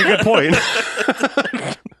 You make a good point.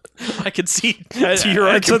 I can see to your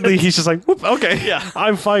argument. Suddenly he's just like, whoop, okay, yeah,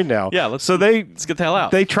 I'm fine now. Yeah, let's get the hell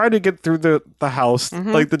out. They try to get through the house,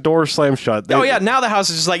 like the door slams shut. Now the house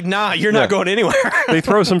is just like, nah, you're not going anywhere. They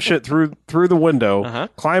throw some shit through the window,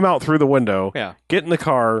 climb out through the window, get in the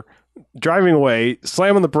car, driving away,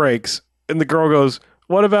 slamming the brakes, and the girl goes,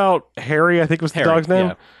 what about Harry? I think was the dog's name.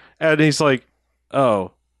 Yeah. And he's like,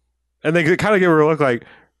 oh. And they kind of give her a look like,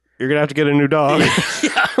 you're going to have to get a new dog.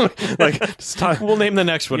 Like, it's time. We'll name the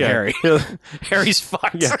next one Harry. Harry's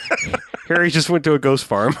fucked. Yeah. Harry just went to a ghost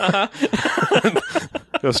farm.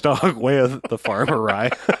 Ghost dog way the farm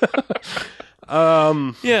awry.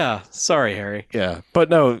 Yeah. Sorry, Harry. Yeah. But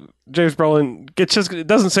no, James Brolin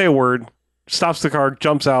doesn't say a word, stops the car,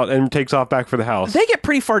 jumps out, and takes off back for the house. They get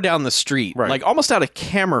pretty far down the street, like almost out of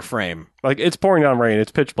camera frame. Like, it's pouring down rain.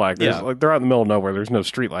 It's pitch black. Like, they're out in the middle of nowhere. There's no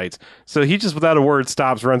street lights. So he just, without a word,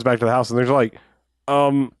 stops, runs back to the house, and there's like,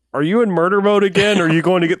 are you in murder mode again, or are you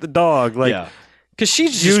going to get the dog? Like, because she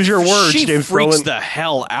just use your words, she James freaks Brolin. the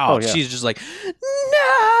hell out. She's just like,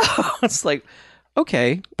 no. It's like,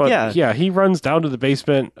 okay, but he runs down to the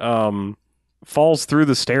basement, falls through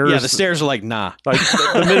the stairs. Yeah, the stairs are like, nah. Like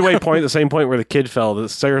the midway point, the same point where the kid fell, the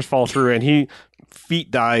stairs fall through, and he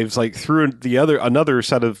feet dives like through another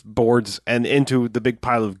set of boards and into the big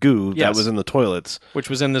pile of goo that was in the toilets, which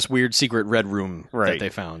was in this weird secret red room that they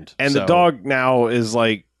found. And the dog now is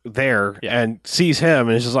like there and sees him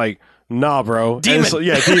and is just like, nah, bro. Demon.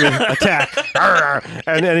 Demon. Attack.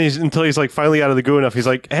 and until he's like finally out of the goo enough, he's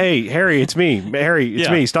like, hey, Harry, it's me. Harry, it's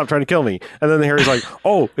me. Stop trying to kill me. And then Harry's like,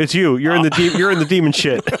 oh, it's you. You're in the demon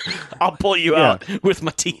shit. I'll pull you out with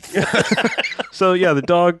my teeth. So the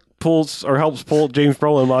dog helps pull James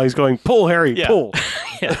Brolin while he's going, pull, Harry, pull.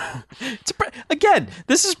 Yeah. Again,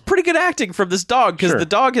 this is pretty good acting from this dog because the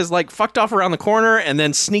dog has like fucked off around the corner and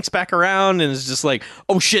then sneaks back around and is just like,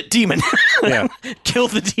 oh shit, demon. Yeah. Kill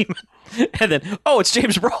the demon. And then, oh, it's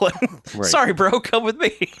James Brolin. Right. Sorry, bro, come with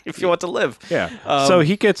me if you want to live. Yeah. So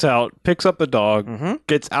he gets out, picks up the dog,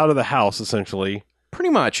 gets out of the house essentially, pretty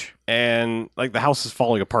much, and like the house is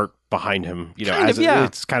falling apart behind him. You know,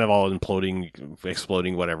 it's kind of all imploding,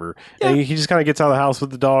 exploding, whatever. Yeah. And he just kind of gets out of the house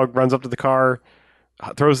with the dog, runs up to the car,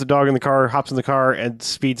 throws the dog in the car, hops in the car, and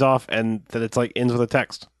speeds off. And then it's like ends with a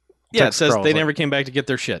text. Yeah, it says they never came back to get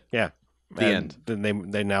their shit. Yeah, the end.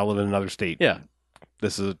 Then they now live in another state. Yeah.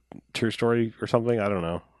 This is a true story or something? I don't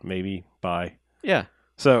know. Maybe. Bye. Yeah.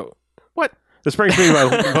 So, what? This brings me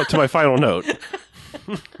to my final note.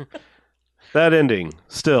 That ending,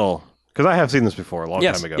 still, because I have seen this before a long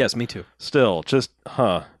time ago. Yes, me too. Still, just,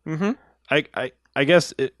 Mm-hmm. I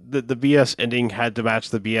guess the BS ending had to match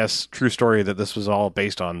the BS true story that this was all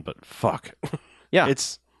based on, but fuck. Yeah.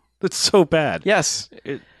 It's so bad. Yes.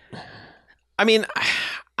 I mean,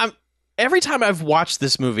 every time I've watched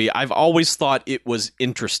this movie, I've always thought it was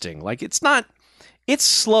interesting. Like, it's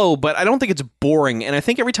slow, but I don't think it's boring. And I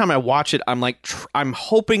think every time I watch it, I'm like, I'm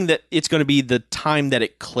hoping that it's going to be the time that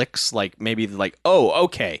it clicks. Like, maybe like, oh,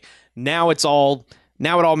 okay, now it all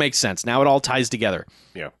makes sense. Now it all ties together.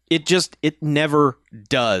 Yeah. It never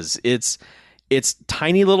does. It's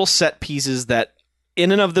tiny little set pieces that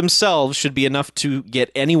in and of themselves should be enough to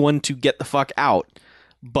get anyone to get the fuck out.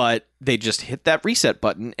 But they just hit that reset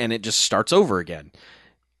button and it just starts over again.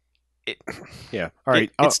 Yeah. All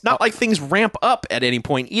right. It's not like things ramp up at any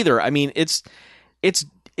point either. I mean, it's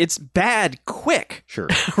bad quick. Sure.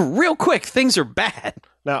 Real quick. Things are bad.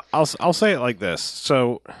 Now, I'll say it like this.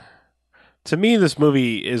 So, to me, this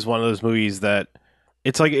movie is one of those movies that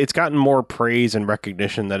it's like it's gotten more praise and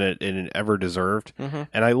recognition than it ever deserved. Mm-hmm.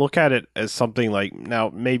 And I look at it as something like,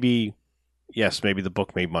 now, maybe the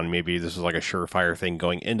book made money. Maybe this was like a surefire thing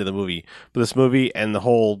going into the movie. But this movie and the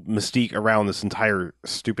whole mystique around this entire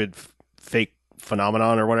stupid fake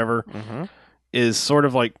phenomenon or whatever is sort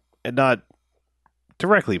of like, not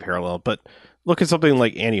directly parallel, but look at something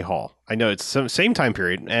like Annie Hall. I know it's the same time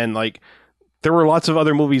period, and like there were lots of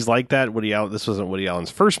other movies like that. This wasn't Woody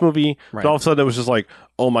Allen's first movie, right. But all of a sudden it was just like,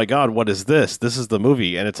 oh my God, what is this? This is the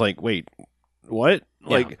movie. And it's like, wait, what?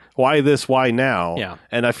 Like, why this? Why now? Yeah.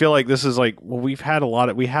 And I feel like this is like, well, we had a lot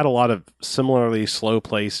of similarly slow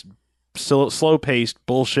paced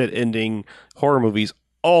bullshit ending horror movies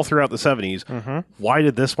all throughout the 70s. Mm-hmm. Why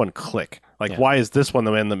did this one click? Like, why is this one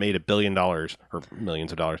the one that made $1 billion or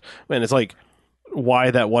millions of dollars? Man, it's like, why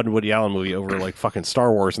that one Woody Allen movie over like fucking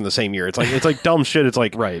Star Wars in the same year? It's like dumb shit. It's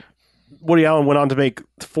like, right. Woody Allen went on to make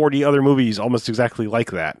 40 other movies almost exactly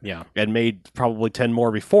like that. Yeah. And made probably 10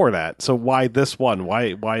 more before that. So why this one?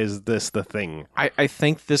 Why is this the thing? I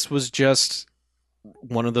think this was just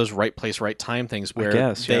one of those right place, right time things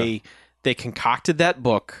where they concocted that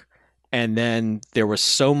book, and then there was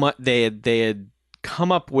so much they had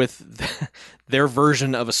come up with their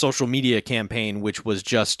version of a social media campaign, which was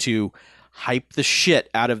just to hype the shit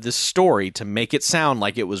out of this story to make it sound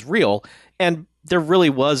like it was real. And there really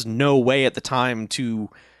was no way at the time to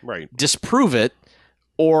disprove it,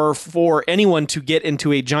 or for anyone to get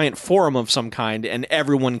into a giant forum of some kind and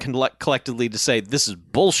everyone collectively to say this is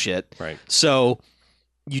bullshit. Right. So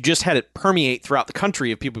you just had it permeate throughout the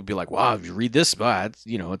country of people be like, wow, if you read this,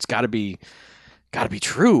 it's got to be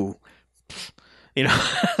true.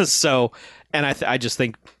 So, and I just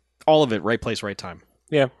think all of it, right place, right time.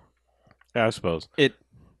 Yeah, I suppose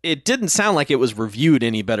it didn't sound like it was reviewed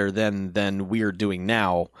any better than we're doing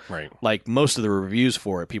now. Right. Like most of the reviews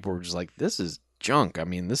for it, people were just like, this is junk. I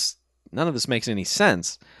mean, none of this makes any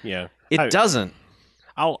sense. Yeah. It doesn't.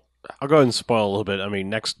 I'll go ahead and spoil a little bit. I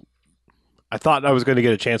mean, I thought I was going to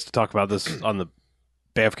get a chance to talk about this on the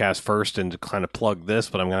Bamfcast first and to kind of plug this,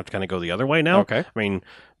 but I'm going to have to kind of go the other way now. Okay. I mean,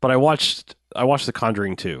 but I watched The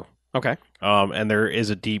Conjuring 2. Okay. And there is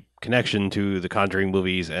a deep connection to the Conjuring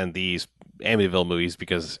movies and these Amityville movies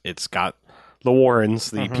because it's got the Warrens,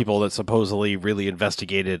 the people that supposedly really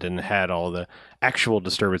investigated and had all the actual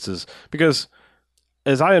disturbances. Because,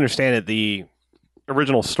 as I understand it, the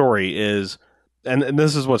original story is, and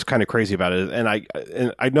this is what's kind of crazy about it, and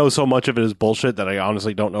I know so much of it is bullshit that I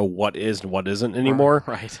honestly don't know what is and what isn't anymore.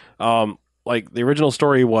 Right. Like, the original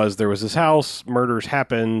story was there was this house, murders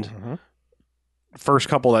happened. First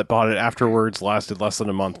couple that bought it afterwards lasted less than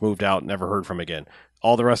a month, moved out, never heard from again.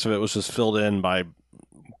 All the rest of it was just filled in by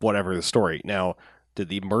whatever the story. Now, did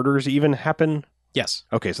the murders even happen? Yes.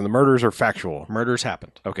 Okay, so the murders are factual. Murders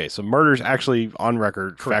happened. Okay, so murders actually on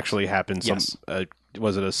record factually happened. Yes.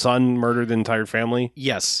 Was it a son murdered the entire family?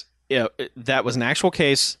 Yes. that was an actual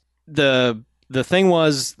case. The thing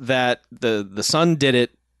was that the son did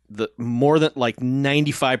it. The more than like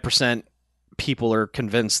 95% people are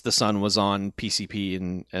convinced the son was on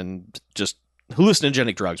PCP and just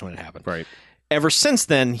hallucinogenic drugs when it happened. Right. Ever since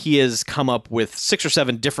then, he has come up with 6 or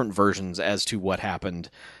 7 different versions as to what happened,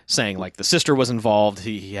 saying like the sister was involved,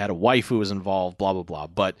 he had a wife who was involved, blah, blah, blah.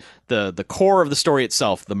 But the core of the story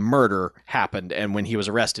itself, the murder happened, and when he was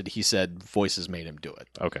arrested, he said voices made him do it.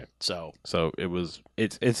 Okay. So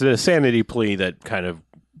it's a sanity plea that kind of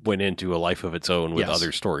went into a life of its own with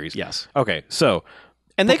other stories. yes. Okay, so...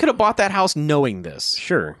 And they could have bought that house knowing this.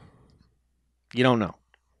 Sure. You don't know.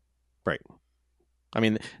 Right. I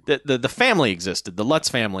mean, the family existed. The Lutz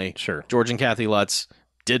family, Sure. George and Kathy Lutz,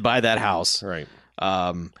 did buy that house. Right.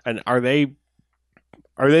 Um, And are they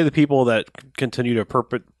the people that continue to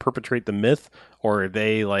perpetrate the myth, or are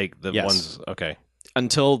they like the Yes. ones? Okay.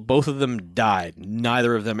 until both of them died,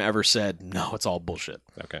 neither of them ever said, no, it's all bullshit.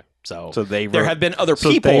 Okay. So they there wrote, have been other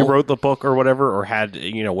so people. they wrote the book or whatever, or had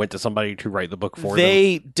went to somebody to write the book for them.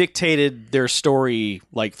 They dictated their story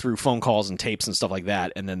like through phone calls and tapes and stuff like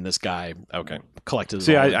that, and then this guy Okay. collected it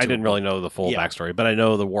See, all I into didn't a really book. know the full Yeah. backstory, but I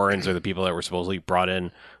know the Warrens are the people that were supposedly brought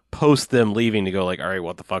in post them leaving to go like, all right,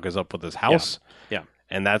 what the fuck is up with this house? Yeah.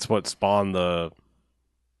 And that's what spawned the,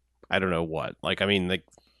 I don't know what. Like, I mean, like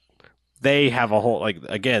they have a whole, like,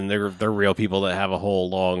 again, they're real people that have a whole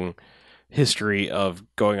long history of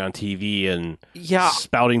going on TV and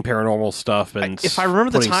spouting paranormal stuff and if I remember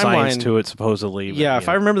the putting science timeline to it supposedly. Yeah, but, if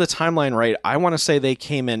I remember the timeline right, I want to say they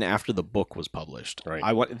came in after the book was published.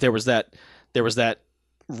 Right. There was that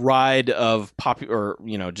ride of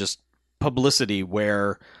just publicity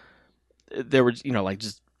where there were like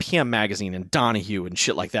just PM Magazine and Donahue and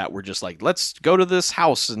shit like that were just like, let's go to this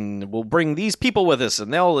house and we'll bring these people with us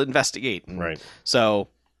and they'll investigate. And Right. So,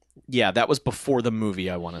 yeah, that was before the movie,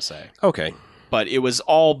 I want to say. Okay. But it was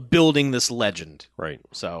all building this legend. Right.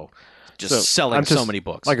 So, selling so many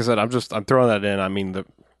books. Like I said, I'm throwing that in. I mean,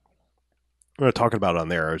 we're talking about it on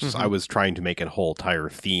there. I was trying to make a whole entire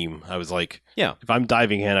theme. I was like, Yeah. if I'm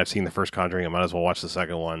diving in, I've seen the first Conjuring, I might as well watch the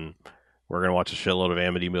second one. We're going to watch a shitload of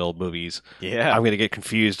Amityville movies. Yeah. I'm going to get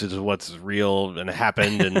confused as to what's real and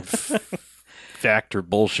happened and fact or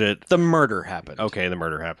bullshit. The murder happened. Okay, the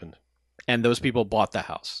murder happened. And those people bought the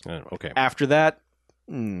house. Okay. After that,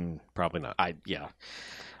 Probably not.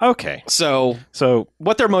 Okay. So So,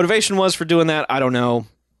 what their motivation was for doing that, I don't know.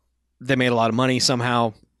 They made a lot of money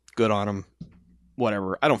somehow. Good on them.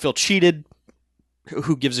 Whatever. I don't feel cheated.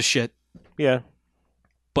 Who gives a shit? yeah.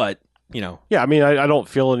 But, Yeah, I mean, I don't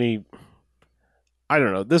feel any... I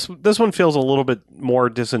don't know. This one feels a little bit more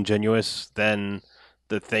disingenuous than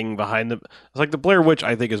the thing behind the... It's like the Blair Witch,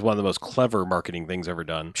 I think, is one of the most clever marketing things ever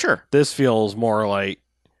done. sure. This feels more like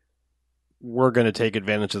we're going to take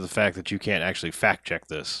advantage of the fact that you can't actually fact check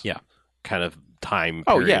this. Yeah. Kind of time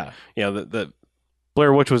Oh, period. yeah. The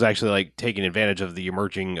Blair Witch was actually like taking advantage of the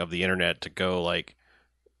emerging of the internet to go like,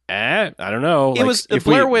 I don't know.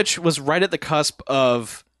 Blair Witch was right at the cusp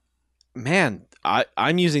of, man,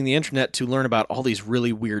 I'm using the internet to learn about all these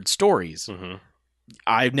really weird stories. Mm-hmm.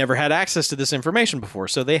 I've never had access to this information before.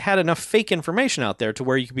 So they had enough fake information out there to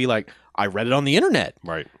where you could be like, I read it on the internet.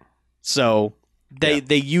 Right. So they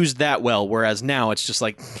used that well, whereas now it's just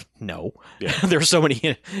like, no. Yeah. There are so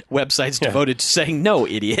many websites devoted to saying no,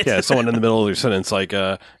 idiot. Yeah, someone in the middle of their sentence like,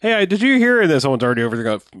 hey, did you hear? And then someone's already over there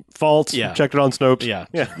going, false. Yeah. Checked it on Snopes. Yeah.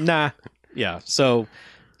 Yeah. Nah. Yeah. So,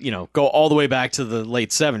 go all the way back to the late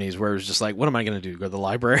 70s where it was just like, what am I going to do? Go to the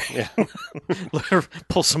library? Yeah.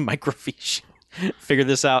 Pull some microfiche? Figure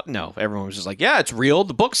this out? No. Everyone was just like, yeah, it's real.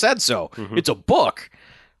 The book said so. Mhm. It's a book.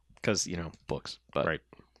 Because, books. But. Right.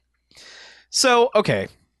 So, okay.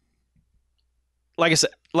 Like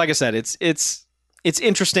I said, it's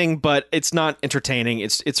interesting, but it's not entertaining.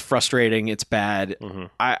 It's frustrating. It's bad. Mm-hmm.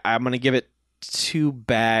 I'm going to give it 2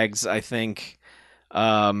 bags, I think.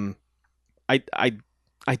 I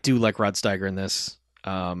do like Rod Steiger in this.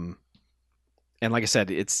 And like I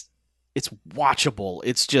said, it's watchable.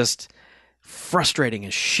 It's just frustrating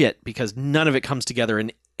as shit because none of it comes together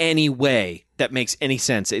in any way that makes any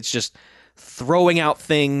sense. It's just throwing out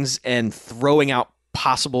things and throwing out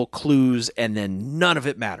possible clues, and then none of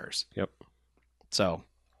it matters. Yep. So,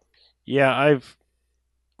 yeah,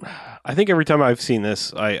 I think every time I've seen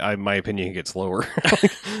this, my opinion gets lower.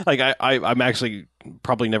 I'm actually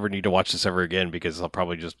probably never need to watch this ever again because I'll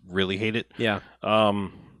probably just really hate it. yeah.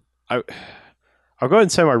 I'll go ahead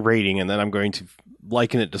and say my rating, and then I'm going to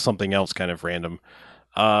liken it to something else, kind of random.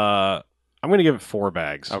 I'm going to give it 4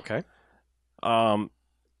 bags. Okay.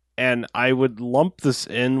 And I would lump this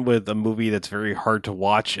in with a movie that's very hard to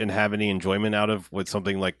watch and have any enjoyment out of, with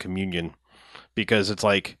something like Communion, because it's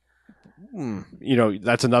like,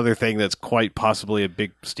 that's another thing that's quite possibly a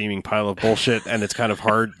big steaming pile of bullshit, and it's kind of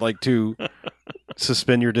hard, like, to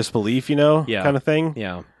suspend your disbelief, kind of thing.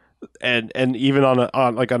 Yeah. And even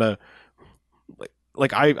I'm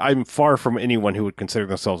far from anyone who would consider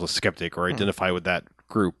themselves a skeptic or identify with that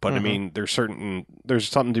group, but I mean, there's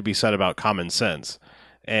something to be said about common sense.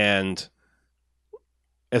 And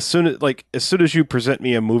as soon as you present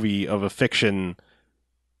me a movie of a fiction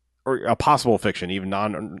or a possible fiction, even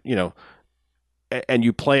and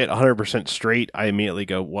you play it 100% straight, I immediately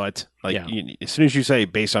go, what? As soon as you say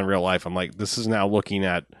based on real life, I'm like, this is now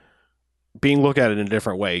being looked at it in a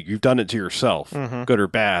different way. You've done it to yourself, good or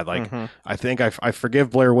bad. I think I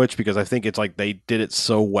forgive Blair Witch because I think it's like they did it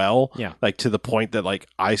so well, to the point that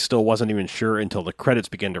I still wasn't even sure until the credits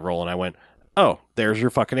began to roll, and I went, oh, there's your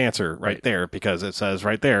fucking answer right there, because it says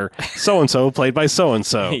right there, so-and-so played by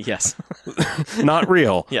so-and-so. Yes. Not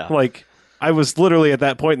real. Yeah. I was literally at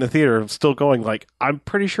that point in the theater still going I'm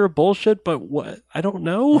pretty sure bullshit, but what? I don't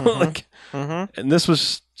know. And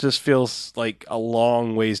this just feels like a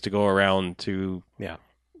long ways to go around to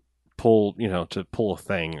pull a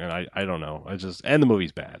thing. And I don't know. And the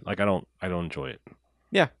movie's bad. I don't enjoy it.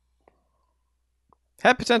 Yeah.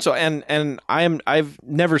 Had potential, and I've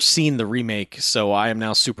never seen the remake, so I am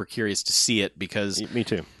now super curious to see it, because me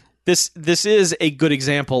too. This is a good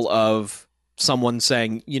example of someone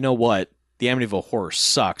saying, you know what, the Amityville Horror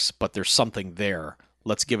sucks, but there's something there.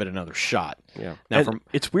 Let's give it another shot. Yeah. Now,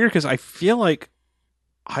 it's weird because I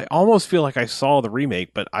almost feel like I saw the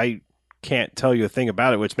remake, but I can't tell you a thing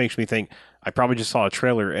about it, which makes me think I probably just saw a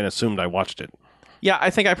trailer and assumed I watched it. Yeah,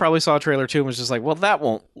 I think I probably saw a trailer too and was just like, well, that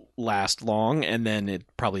won't last long, and then it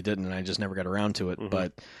probably didn't, and I just never got around to it.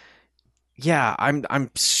 But yeah,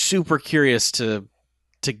 I'm super curious to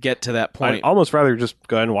get to that point. I'd almost rather just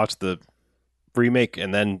go ahead and watch the remake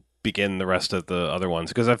and then begin the rest of the other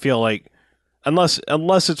ones, because I feel like unless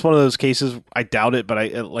it's one of those cases, I doubt it, but I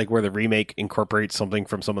where the remake incorporates something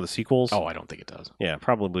from some of the sequels. Oh, I don't think it does. Yeah,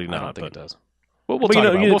 probably not. I don't think it does. We'll talk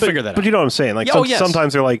about it. We'll figure that out. But you know what I'm saying?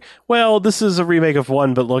 Sometimes they're like, well, this is a remake of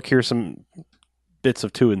 1, but look, here's some bits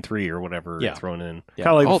of 2 and 3 or whatever thrown in. Yeah.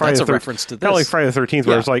 Kind of like that's a reference to this. Kind of like Friday the 13th,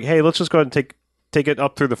 where it's like, hey, let's just go ahead and take it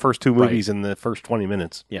up through the first 2 movies in the first 20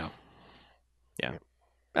 minutes. Yeah.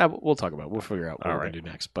 We'll talk about it. We'll figure out what we're going to do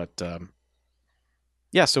next. But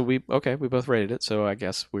so we both rated it, so I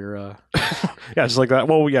guess we're just like that.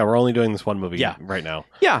 Well, yeah, we're only doing this one movie right now.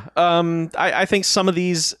 Yeah. I think some of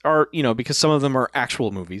these are, because some of them are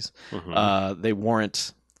actual movies. They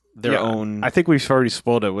warrant their own. I think we've already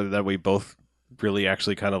spoiled it with that we both really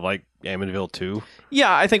actually kind of like Amityville 2.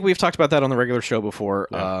 Yeah, I think we've talked about that on the regular show before.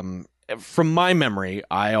 Yeah. From my memory,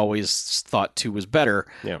 I always thought 2 was better.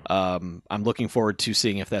 Yeah. I'm looking forward to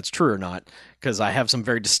seeing if that's true or not, because I have some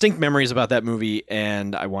very distinct memories about that movie,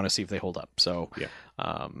 and I want to see if they hold up. So,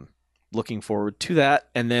 looking forward to that.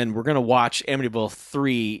 And then we're going to watch Amityville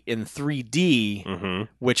 3 in 3D,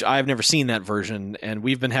 which I've never seen that version, and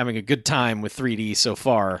we've been having a good time with 3D so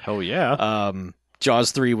far. Oh, yeah.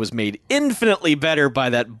 Jaws 3 was made infinitely better by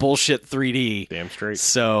that bullshit 3D. Damn straight.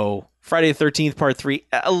 So Friday the 13th Part 3,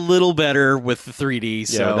 a little better with the 3D.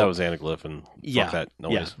 So that was Anaglyph and fuck that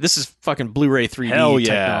noise. Yeah. This is fucking Blu-ray 3D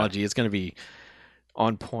technology. It's going to be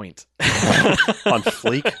on point. On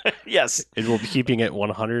fleek? Yes. It will be keeping it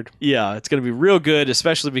 100? Yeah, it's going to be real good,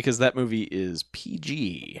 especially because that movie is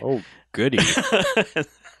PG. Oh, goody.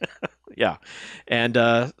 Yeah. And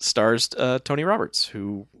stars Tony Roberts,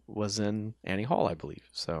 who was in Annie Hall, I believe.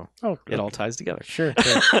 So it all ties together. Sure.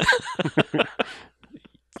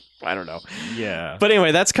 I don't know. Yeah. But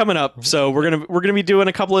anyway, that's coming up. So we're gonna be doing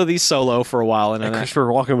a couple of these solo for a while. And Christopher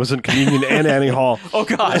Walken was in Communion and Annie Hall. Oh,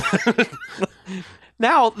 God.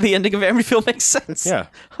 Now the ending of Amityville makes sense. Yeah.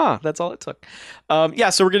 Huh. That's all it took. So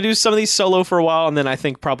we're going to do some of these solo for a while, and then I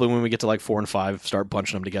think probably when we get to like 4 and 5, start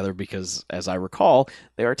bunching them together, because as I recall,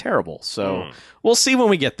 they are terrible. So we'll see when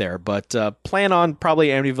we get there, but plan on probably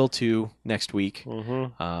Amityville 2 next week.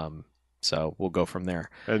 So we'll go from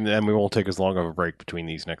there. And then we won't take as long of a break between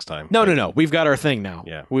these next time. No. We've got our thing now.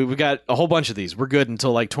 Yeah. We've got a whole bunch of these. We're good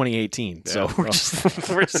until like 2018. Yeah. So we're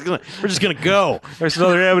just gonna go. There's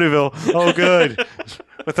another Amityville. Oh, good.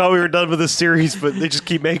 I thought we were done with this series, but they just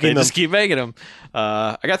keep making them. Just keep making them.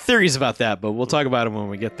 I got theories about that, but we'll talk about them when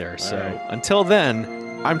we get there. So until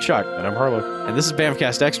then, I'm Chuck. And I'm Harlow. And this is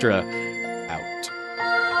Bamcast Extra. Out.